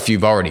this stuff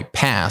you've already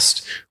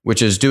passed,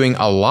 which is doing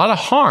a lot of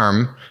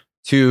harm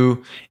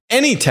to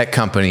any tech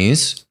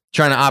companies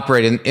trying to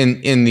operate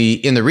in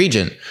the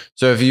region.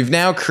 So if you've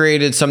now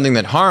created something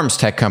that harms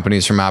tech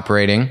companies from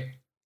operating,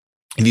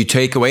 if you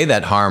take away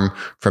that harm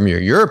from your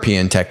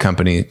European tech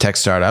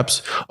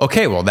startups,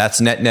 okay, well, that's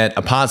net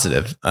a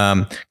positive.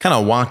 Kind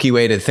of wonky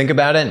way to think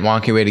about it and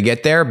wonky way to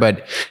get there.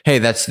 But hey,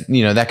 that's,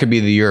 that could be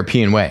the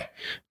European way.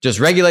 Just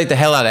regulate the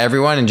hell out of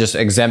everyone and just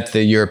exempt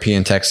the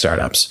European tech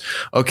startups.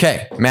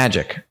 Okay,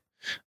 magic.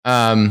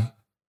 I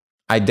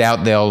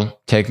doubt they'll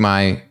take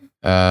my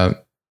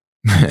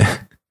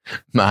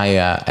my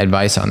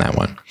advice on that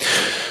one.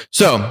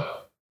 So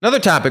another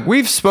topic,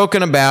 we've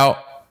spoken about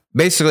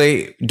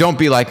basically, don't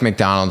be like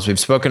McDonald's. We've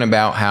spoken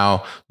about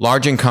how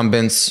large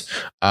incumbents,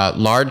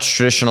 large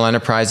traditional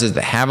enterprises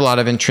that have a lot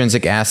of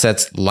intrinsic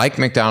assets like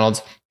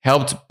McDonald's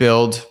helped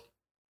build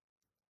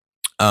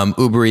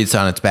Uber Eats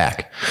on its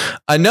back.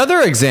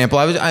 Another example,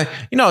 I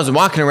was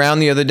walking around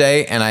the other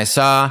day and I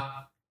saw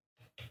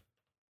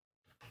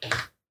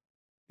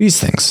these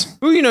things.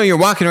 You're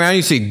walking around,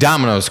 you see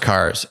Domino's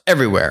cars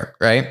everywhere,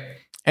 right?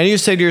 And you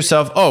say to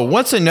yourself, oh,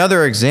 what's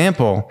another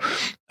example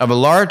of a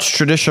large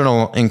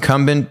traditional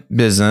incumbent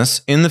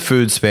business in the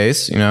food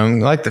space,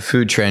 like the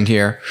food trend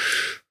here,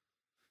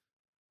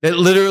 that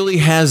literally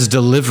has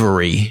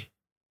delivery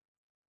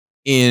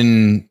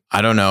in,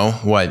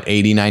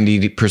 80,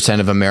 90%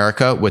 of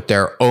America with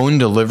their own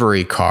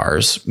delivery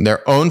cars,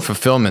 their own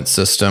fulfillment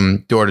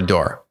system, door to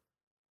door.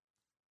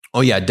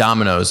 Oh yeah,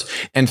 Domino's.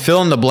 And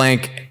fill in the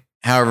blank,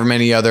 however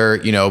many other,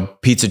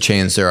 pizza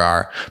chains there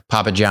are,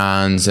 Papa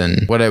John's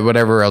and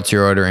whatever else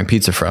you're ordering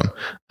pizza from.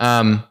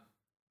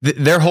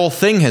 Their whole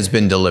thing has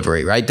been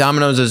delivery, right?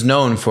 Domino's is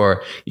known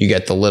for, you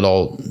get the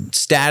little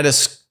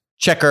status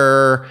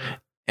checker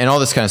and all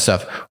this kind of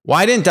stuff.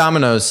 Why didn't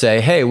Domino's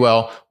say, hey,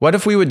 well, what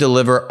if we would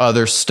deliver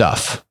other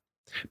stuff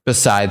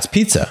besides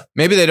pizza?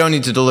 Maybe they don't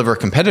need to deliver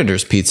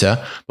competitors'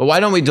 pizza, but why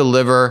don't we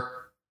deliver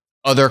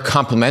other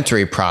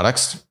complementary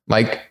products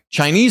like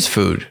Chinese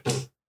food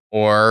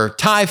or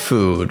Thai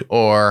food,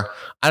 or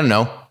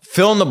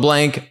fill in the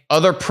blank,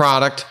 other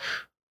product,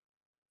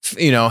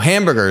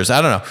 hamburgers,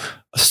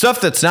 stuff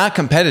that's not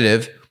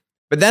competitive.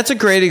 But that's a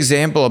great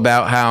example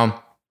about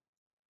how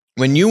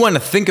when you want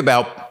to think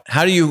about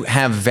how do you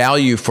have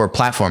value for a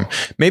platform,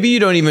 maybe you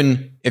don't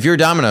even, if you're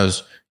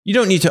Domino's, you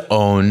don't need to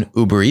own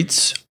Uber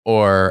Eats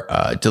or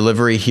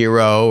Delivery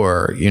Hero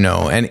or,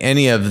 and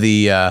any of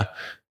the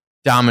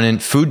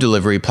dominant food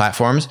delivery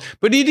platforms.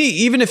 But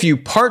even if you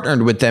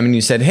partnered with them and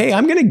you said, hey,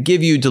 I'm going to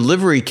give you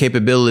delivery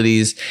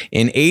capabilities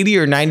in 80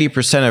 or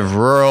 90% of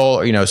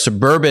rural,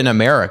 suburban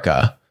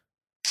America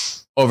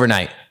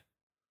overnight.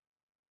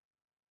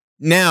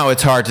 Now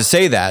it's hard to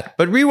say that,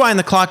 but rewind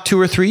the clock 2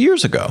 or 3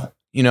 years ago.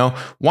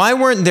 Why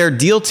weren't there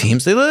deal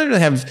teams? They literally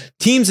have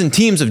teams and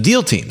teams of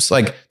deal teams.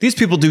 Like, these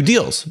people do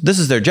deals. This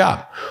is their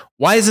job.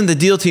 Why isn't the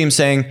deal team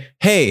saying,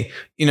 hey,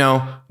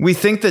 we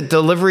think that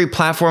delivery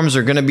platforms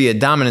are going to be a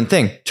dominant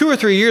thing? 2 or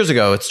 3 years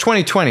ago, it's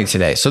 2020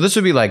 today. So this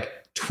would be like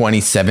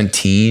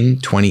 2017,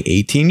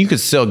 2018. You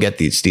could still get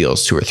these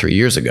deals 2 or 3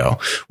 years ago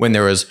when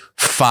there was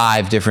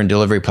 5 different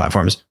delivery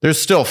platforms.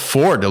 There's still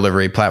 4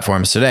 delivery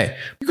platforms today.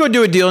 You go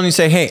do a deal and you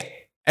say, hey,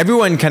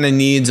 everyone kind of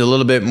needs a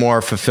little bit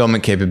more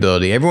fulfillment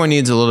capability. Everyone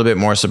needs a little bit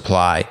more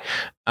supply.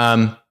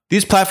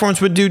 These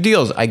platforms would do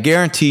deals. I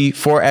guarantee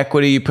for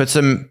equity, you put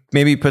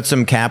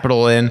some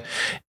capital in,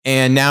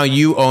 and now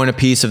you own a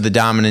piece of the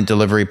dominant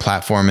delivery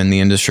platform in the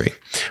industry.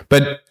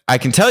 But I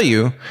can tell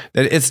you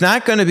that it's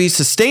not going to be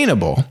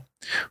sustainable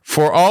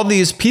for all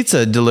these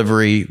pizza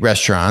delivery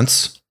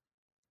restaurants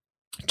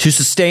to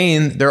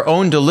sustain their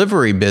own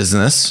delivery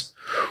business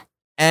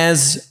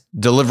as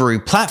delivery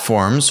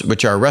platforms,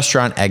 which are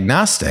restaurant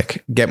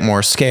agnostic, get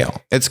more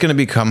scale. It's going to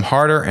become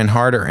harder and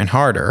harder and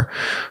harder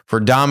for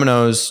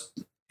Domino's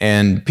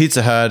and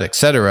Pizza Hut, et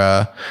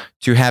cetera,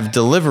 to have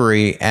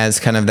delivery as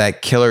kind of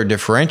that killer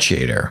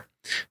differentiator.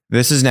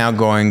 This is now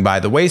going by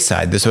the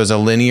wayside. This was a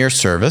linear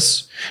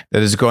service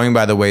that is going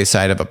by the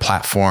wayside of a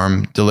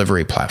platform,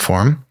 delivery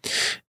platform.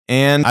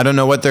 And I don't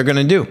know what they're going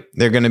to do.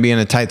 They're going to be in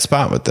a tight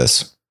spot with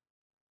this.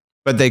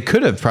 But they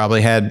could have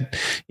probably had,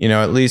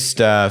 at least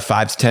 5 to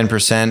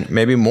 10%,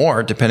 maybe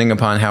more, depending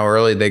upon how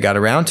early they got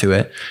around to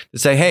it, to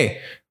say,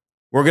 hey,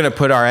 we're going to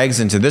put our eggs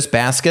into this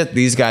basket.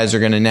 These guys are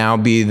going to now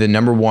be the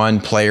number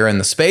one player in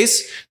the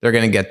space. They're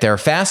going to get there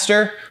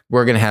faster.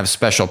 We're going to have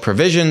special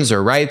provisions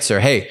or rights, or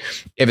hey,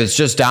 if it's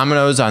just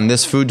Domino's on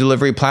this food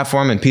delivery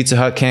platform and Pizza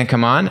Hut can't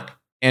come on,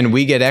 and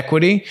we get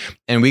equity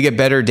and we get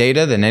better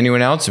data than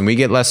anyone else and we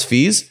get less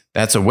fees,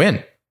 that's a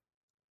win.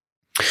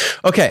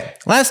 Okay,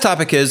 last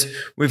topic is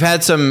we've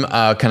had some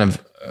kind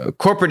of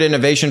corporate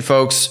innovation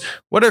folks.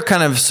 What are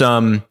kind of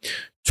some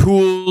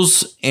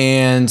tools,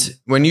 and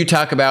when you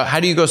talk about how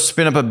do you go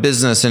spin up a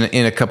business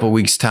in a couple of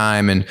weeks'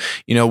 time, and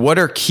what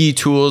are key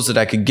tools that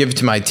I could give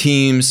to my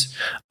teams,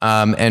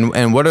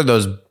 and what are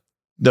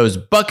those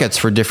buckets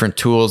for different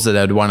tools that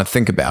I'd want to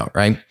think about,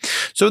 right?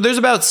 So there's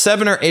about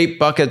 7 or 8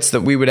 buckets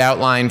that we would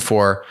outline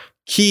for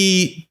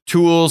key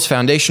tools,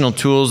 foundational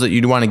tools that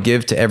you'd want to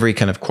give to every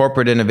kind of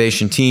corporate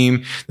innovation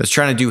team that's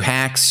trying to do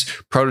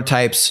hacks,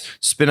 prototypes,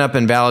 spin up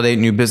and validate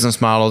new business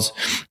models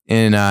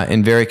in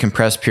very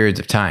compressed periods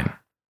of time.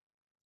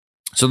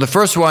 So the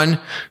first one,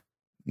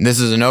 this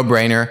is a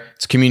no-brainer,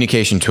 it's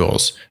communication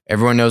tools.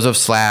 Everyone knows of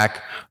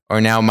Slack,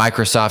 or now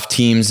Microsoft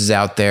Teams is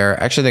out there.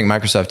 Actually, I think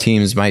Microsoft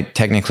Teams might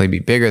technically be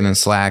bigger than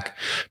Slack,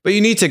 but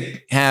you need to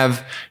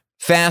have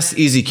fast,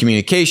 easy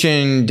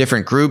communication,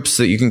 different groups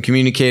that you can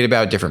communicate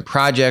about, different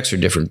projects or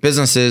different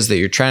businesses that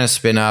you're trying to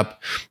spin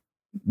up.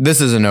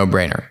 This is a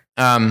no-brainer.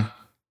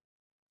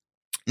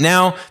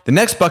 Now, the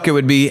next bucket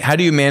would be, how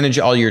do you manage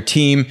all your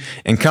team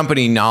and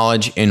company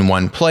knowledge in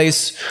one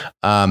place?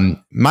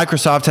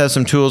 Microsoft has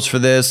some tools for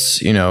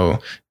this.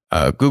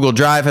 Google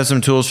Drive has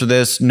some tools for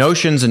this.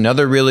 Notion's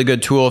another really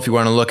good tool if you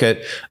want to look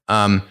at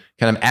kind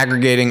of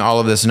aggregating all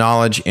of this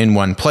knowledge in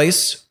one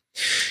place.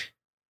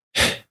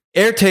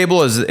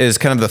 Airtable is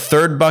kind of the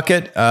third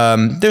bucket.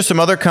 There's some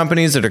other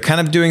companies that are kind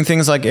of doing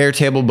things like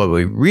Airtable, but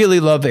we really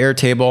love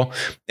Airtable.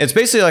 It's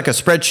basically like a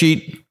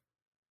spreadsheet,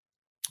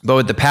 but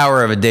with the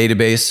power of a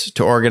database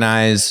to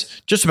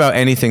organize just about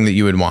anything that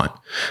you would want.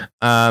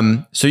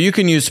 So you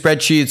can use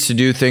spreadsheets to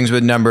do things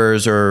with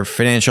numbers or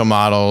financial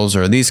models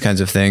or these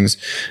kinds of things.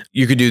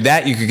 You could do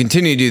that. You could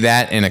continue to do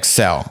that in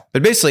Excel.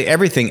 But basically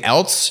everything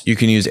else you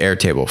can use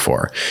Airtable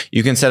for.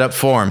 You can set up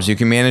forms. You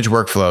can manage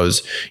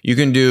workflows. You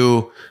can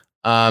do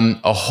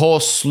a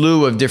whole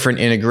slew of different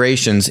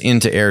integrations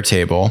into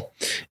Airtable.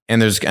 And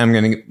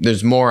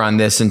there's more on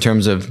this in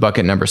terms of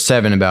bucket number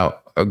 7 about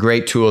a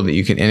great tool that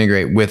you can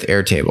integrate with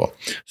Airtable.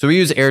 So we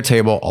use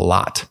Airtable a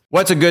lot.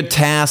 What's a good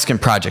task and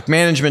project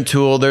management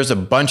tool? There's a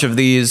bunch of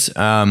these.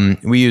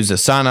 We use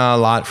Asana a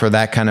lot for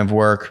that kind of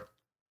work.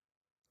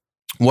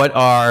 What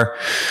are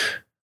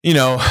you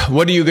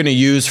going to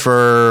use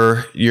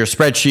for your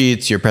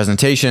spreadsheets, your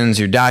presentations,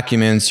 your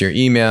documents, your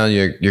email,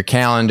 your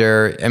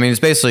calendar? I mean, it's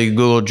basically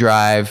Google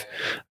Drive,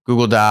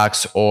 Google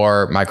Docs,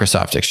 or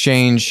Microsoft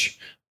Exchange.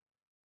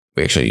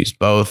 We actually use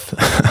both.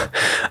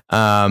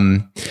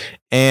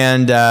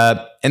 And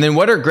then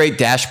what are great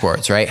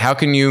dashboards, right? How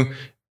can you,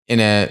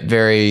 in a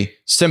very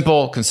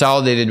simple,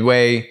 consolidated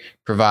way,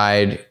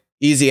 provide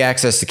easy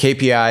access to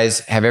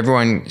KPIs, have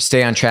everyone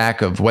stay on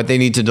track of what they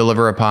need to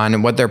deliver upon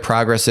and what their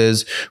progress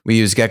is. We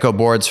use Gecko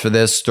boards for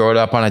this, store it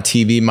up on a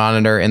TV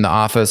monitor in the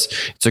office.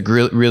 It's a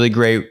really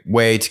great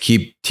way to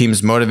keep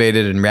teams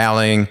motivated and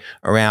rallying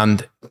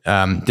around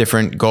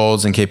different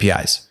goals and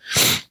KPIs.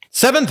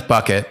 7th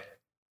bucket,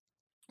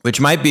 which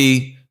might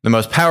be the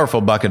most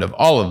powerful bucket of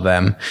all of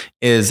them,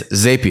 is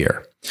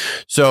Zapier.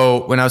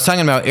 So when I was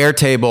talking about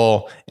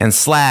Airtable and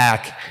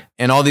Slack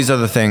and all these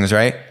other things,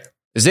 right?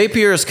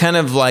 Zapier is kind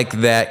of like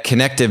that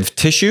connective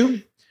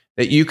tissue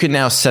that you can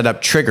now set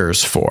up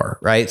triggers for,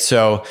 right?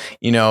 So,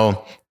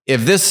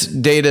 if this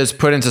data is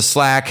put into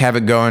Slack, have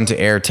it go into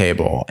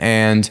Airtable.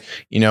 And,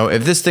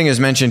 if this thing is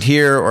mentioned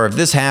here, or if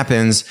this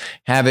happens,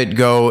 have it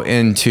go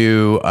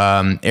into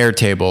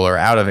Airtable or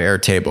out of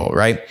Airtable,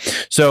 right?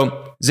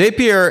 So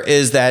Zapier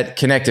is that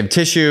connective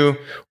tissue,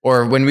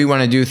 or when we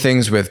want to do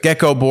things with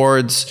Gecko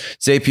boards,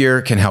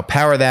 Zapier can help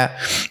power that.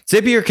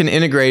 Zapier can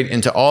integrate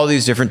into all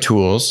these different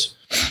tools,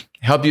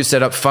 help you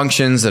set up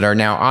functions that are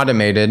now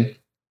automated.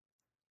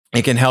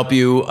 It can help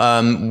you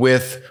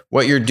with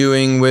what you're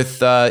doing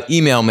with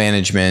email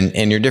management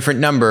and your different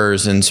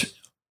numbers, and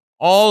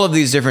all of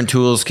these different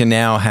tools can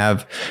now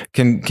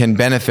can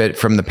benefit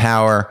from the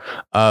power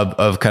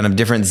of kind of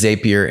different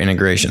Zapier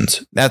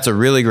integrations. That's a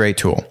really great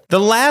tool. The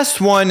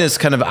last one is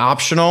kind of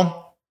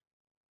optional.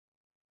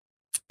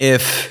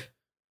 If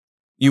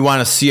you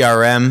want a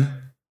CRM,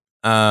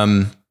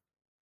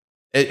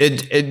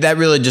 that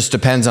really just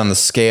depends on the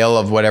scale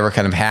of whatever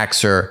kind of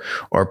hacks or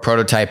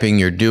prototyping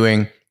you're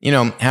doing.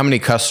 How many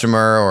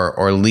customer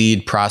or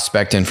lead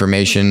prospect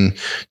information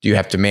do you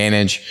have to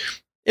manage?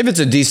 If it's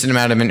a decent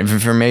amount of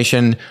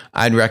information,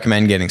 I'd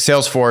recommend getting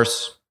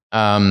Salesforce.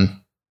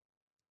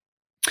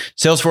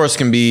 Salesforce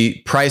can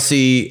be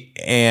pricey,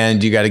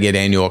 and you got to get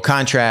annual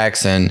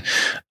contracts, and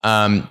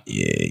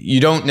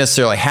you don't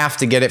necessarily have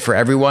to get it for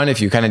everyone.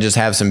 If you kind of just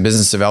have some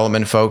business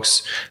development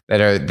folks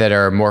that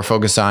are more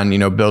focused on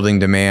building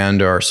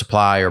demand or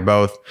supply or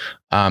both,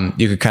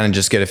 you could kind of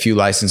just get a few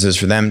licenses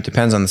for them.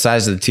 Depends on the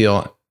size of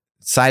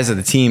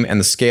the team and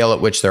the scale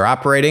at which they're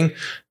operating.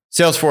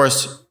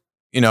 Salesforce,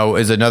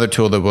 is another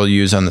tool that we'll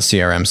use on the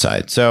CRM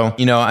side. So,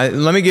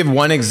 let me give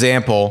one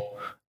example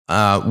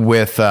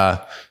with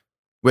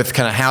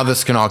kind of how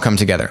this can all come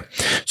together.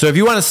 So if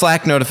you want a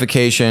Slack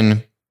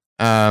notification,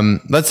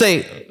 let's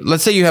say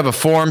you have a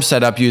form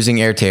set up using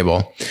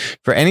Airtable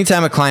for any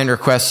time a client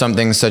requests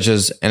something such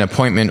as an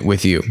appointment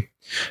with you.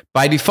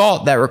 By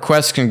default, that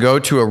request can go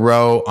to a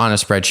row on a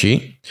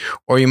spreadsheet,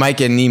 or you might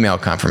get an email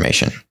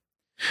confirmation.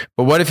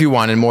 But what if you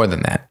wanted more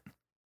than that?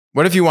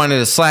 What if you wanted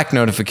a Slack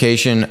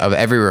notification of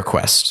every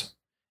request,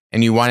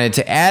 and you wanted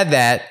to add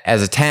that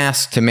as a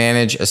task to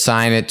manage,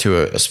 assign it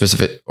to a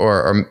specific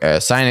or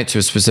assign it to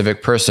a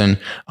specific person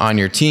on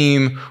your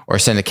team, or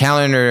send a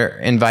calendar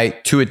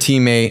invite to a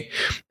teammate,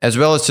 as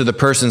well as to the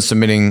person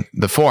submitting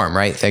the form,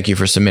 right? Thank you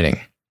for submitting.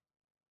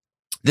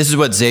 This is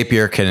what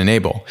Zapier can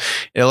enable.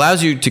 It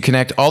allows you to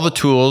connect all the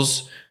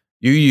tools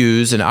you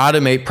use and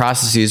automate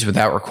processes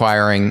without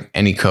requiring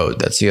any code.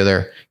 That's the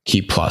other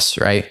key plus,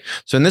 right?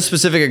 So in this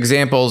specific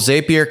example,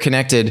 Zapier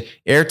connected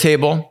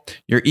Airtable,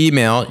 your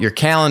email, your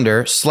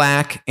calendar,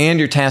 Slack, and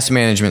your task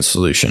management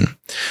solution.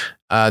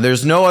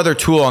 There's no other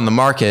tool on the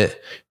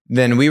market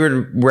then we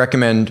would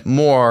recommend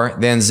more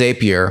than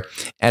Zapier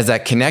as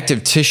that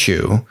connective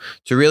tissue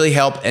to really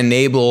help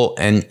enable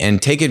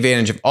and take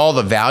advantage of all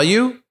the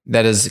value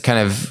that is kind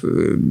of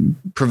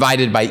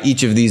provided by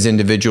each of these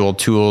individual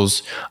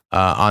tools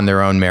on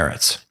their own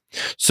merits.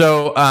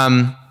 So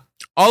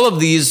all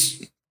of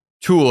these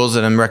tools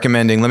that I'm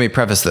recommending, let me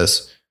preface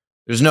this.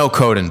 There's no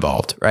code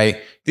involved, right?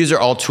 These are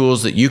all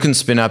tools that you can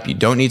spin up. You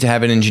don't need to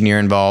have an engineer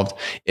involved.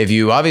 If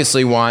you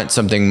obviously want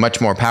something much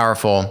more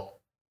powerful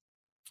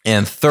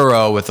and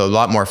thorough with a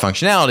lot more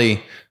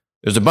functionality,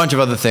 there's a bunch of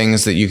other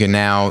things that you can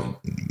now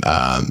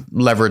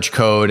leverage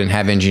code and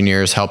have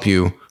engineers help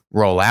you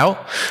roll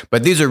out.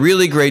 But these are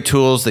really great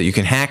tools that you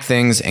can hack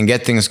things and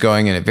get things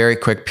going in a very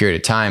quick period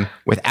of time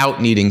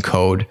without needing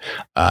code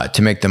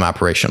to make them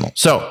operational.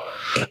 So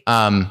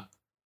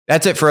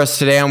that's it for us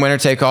today on Winner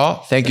Take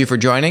All. Thank you for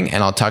joining,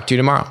 and I'll talk to you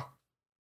tomorrow.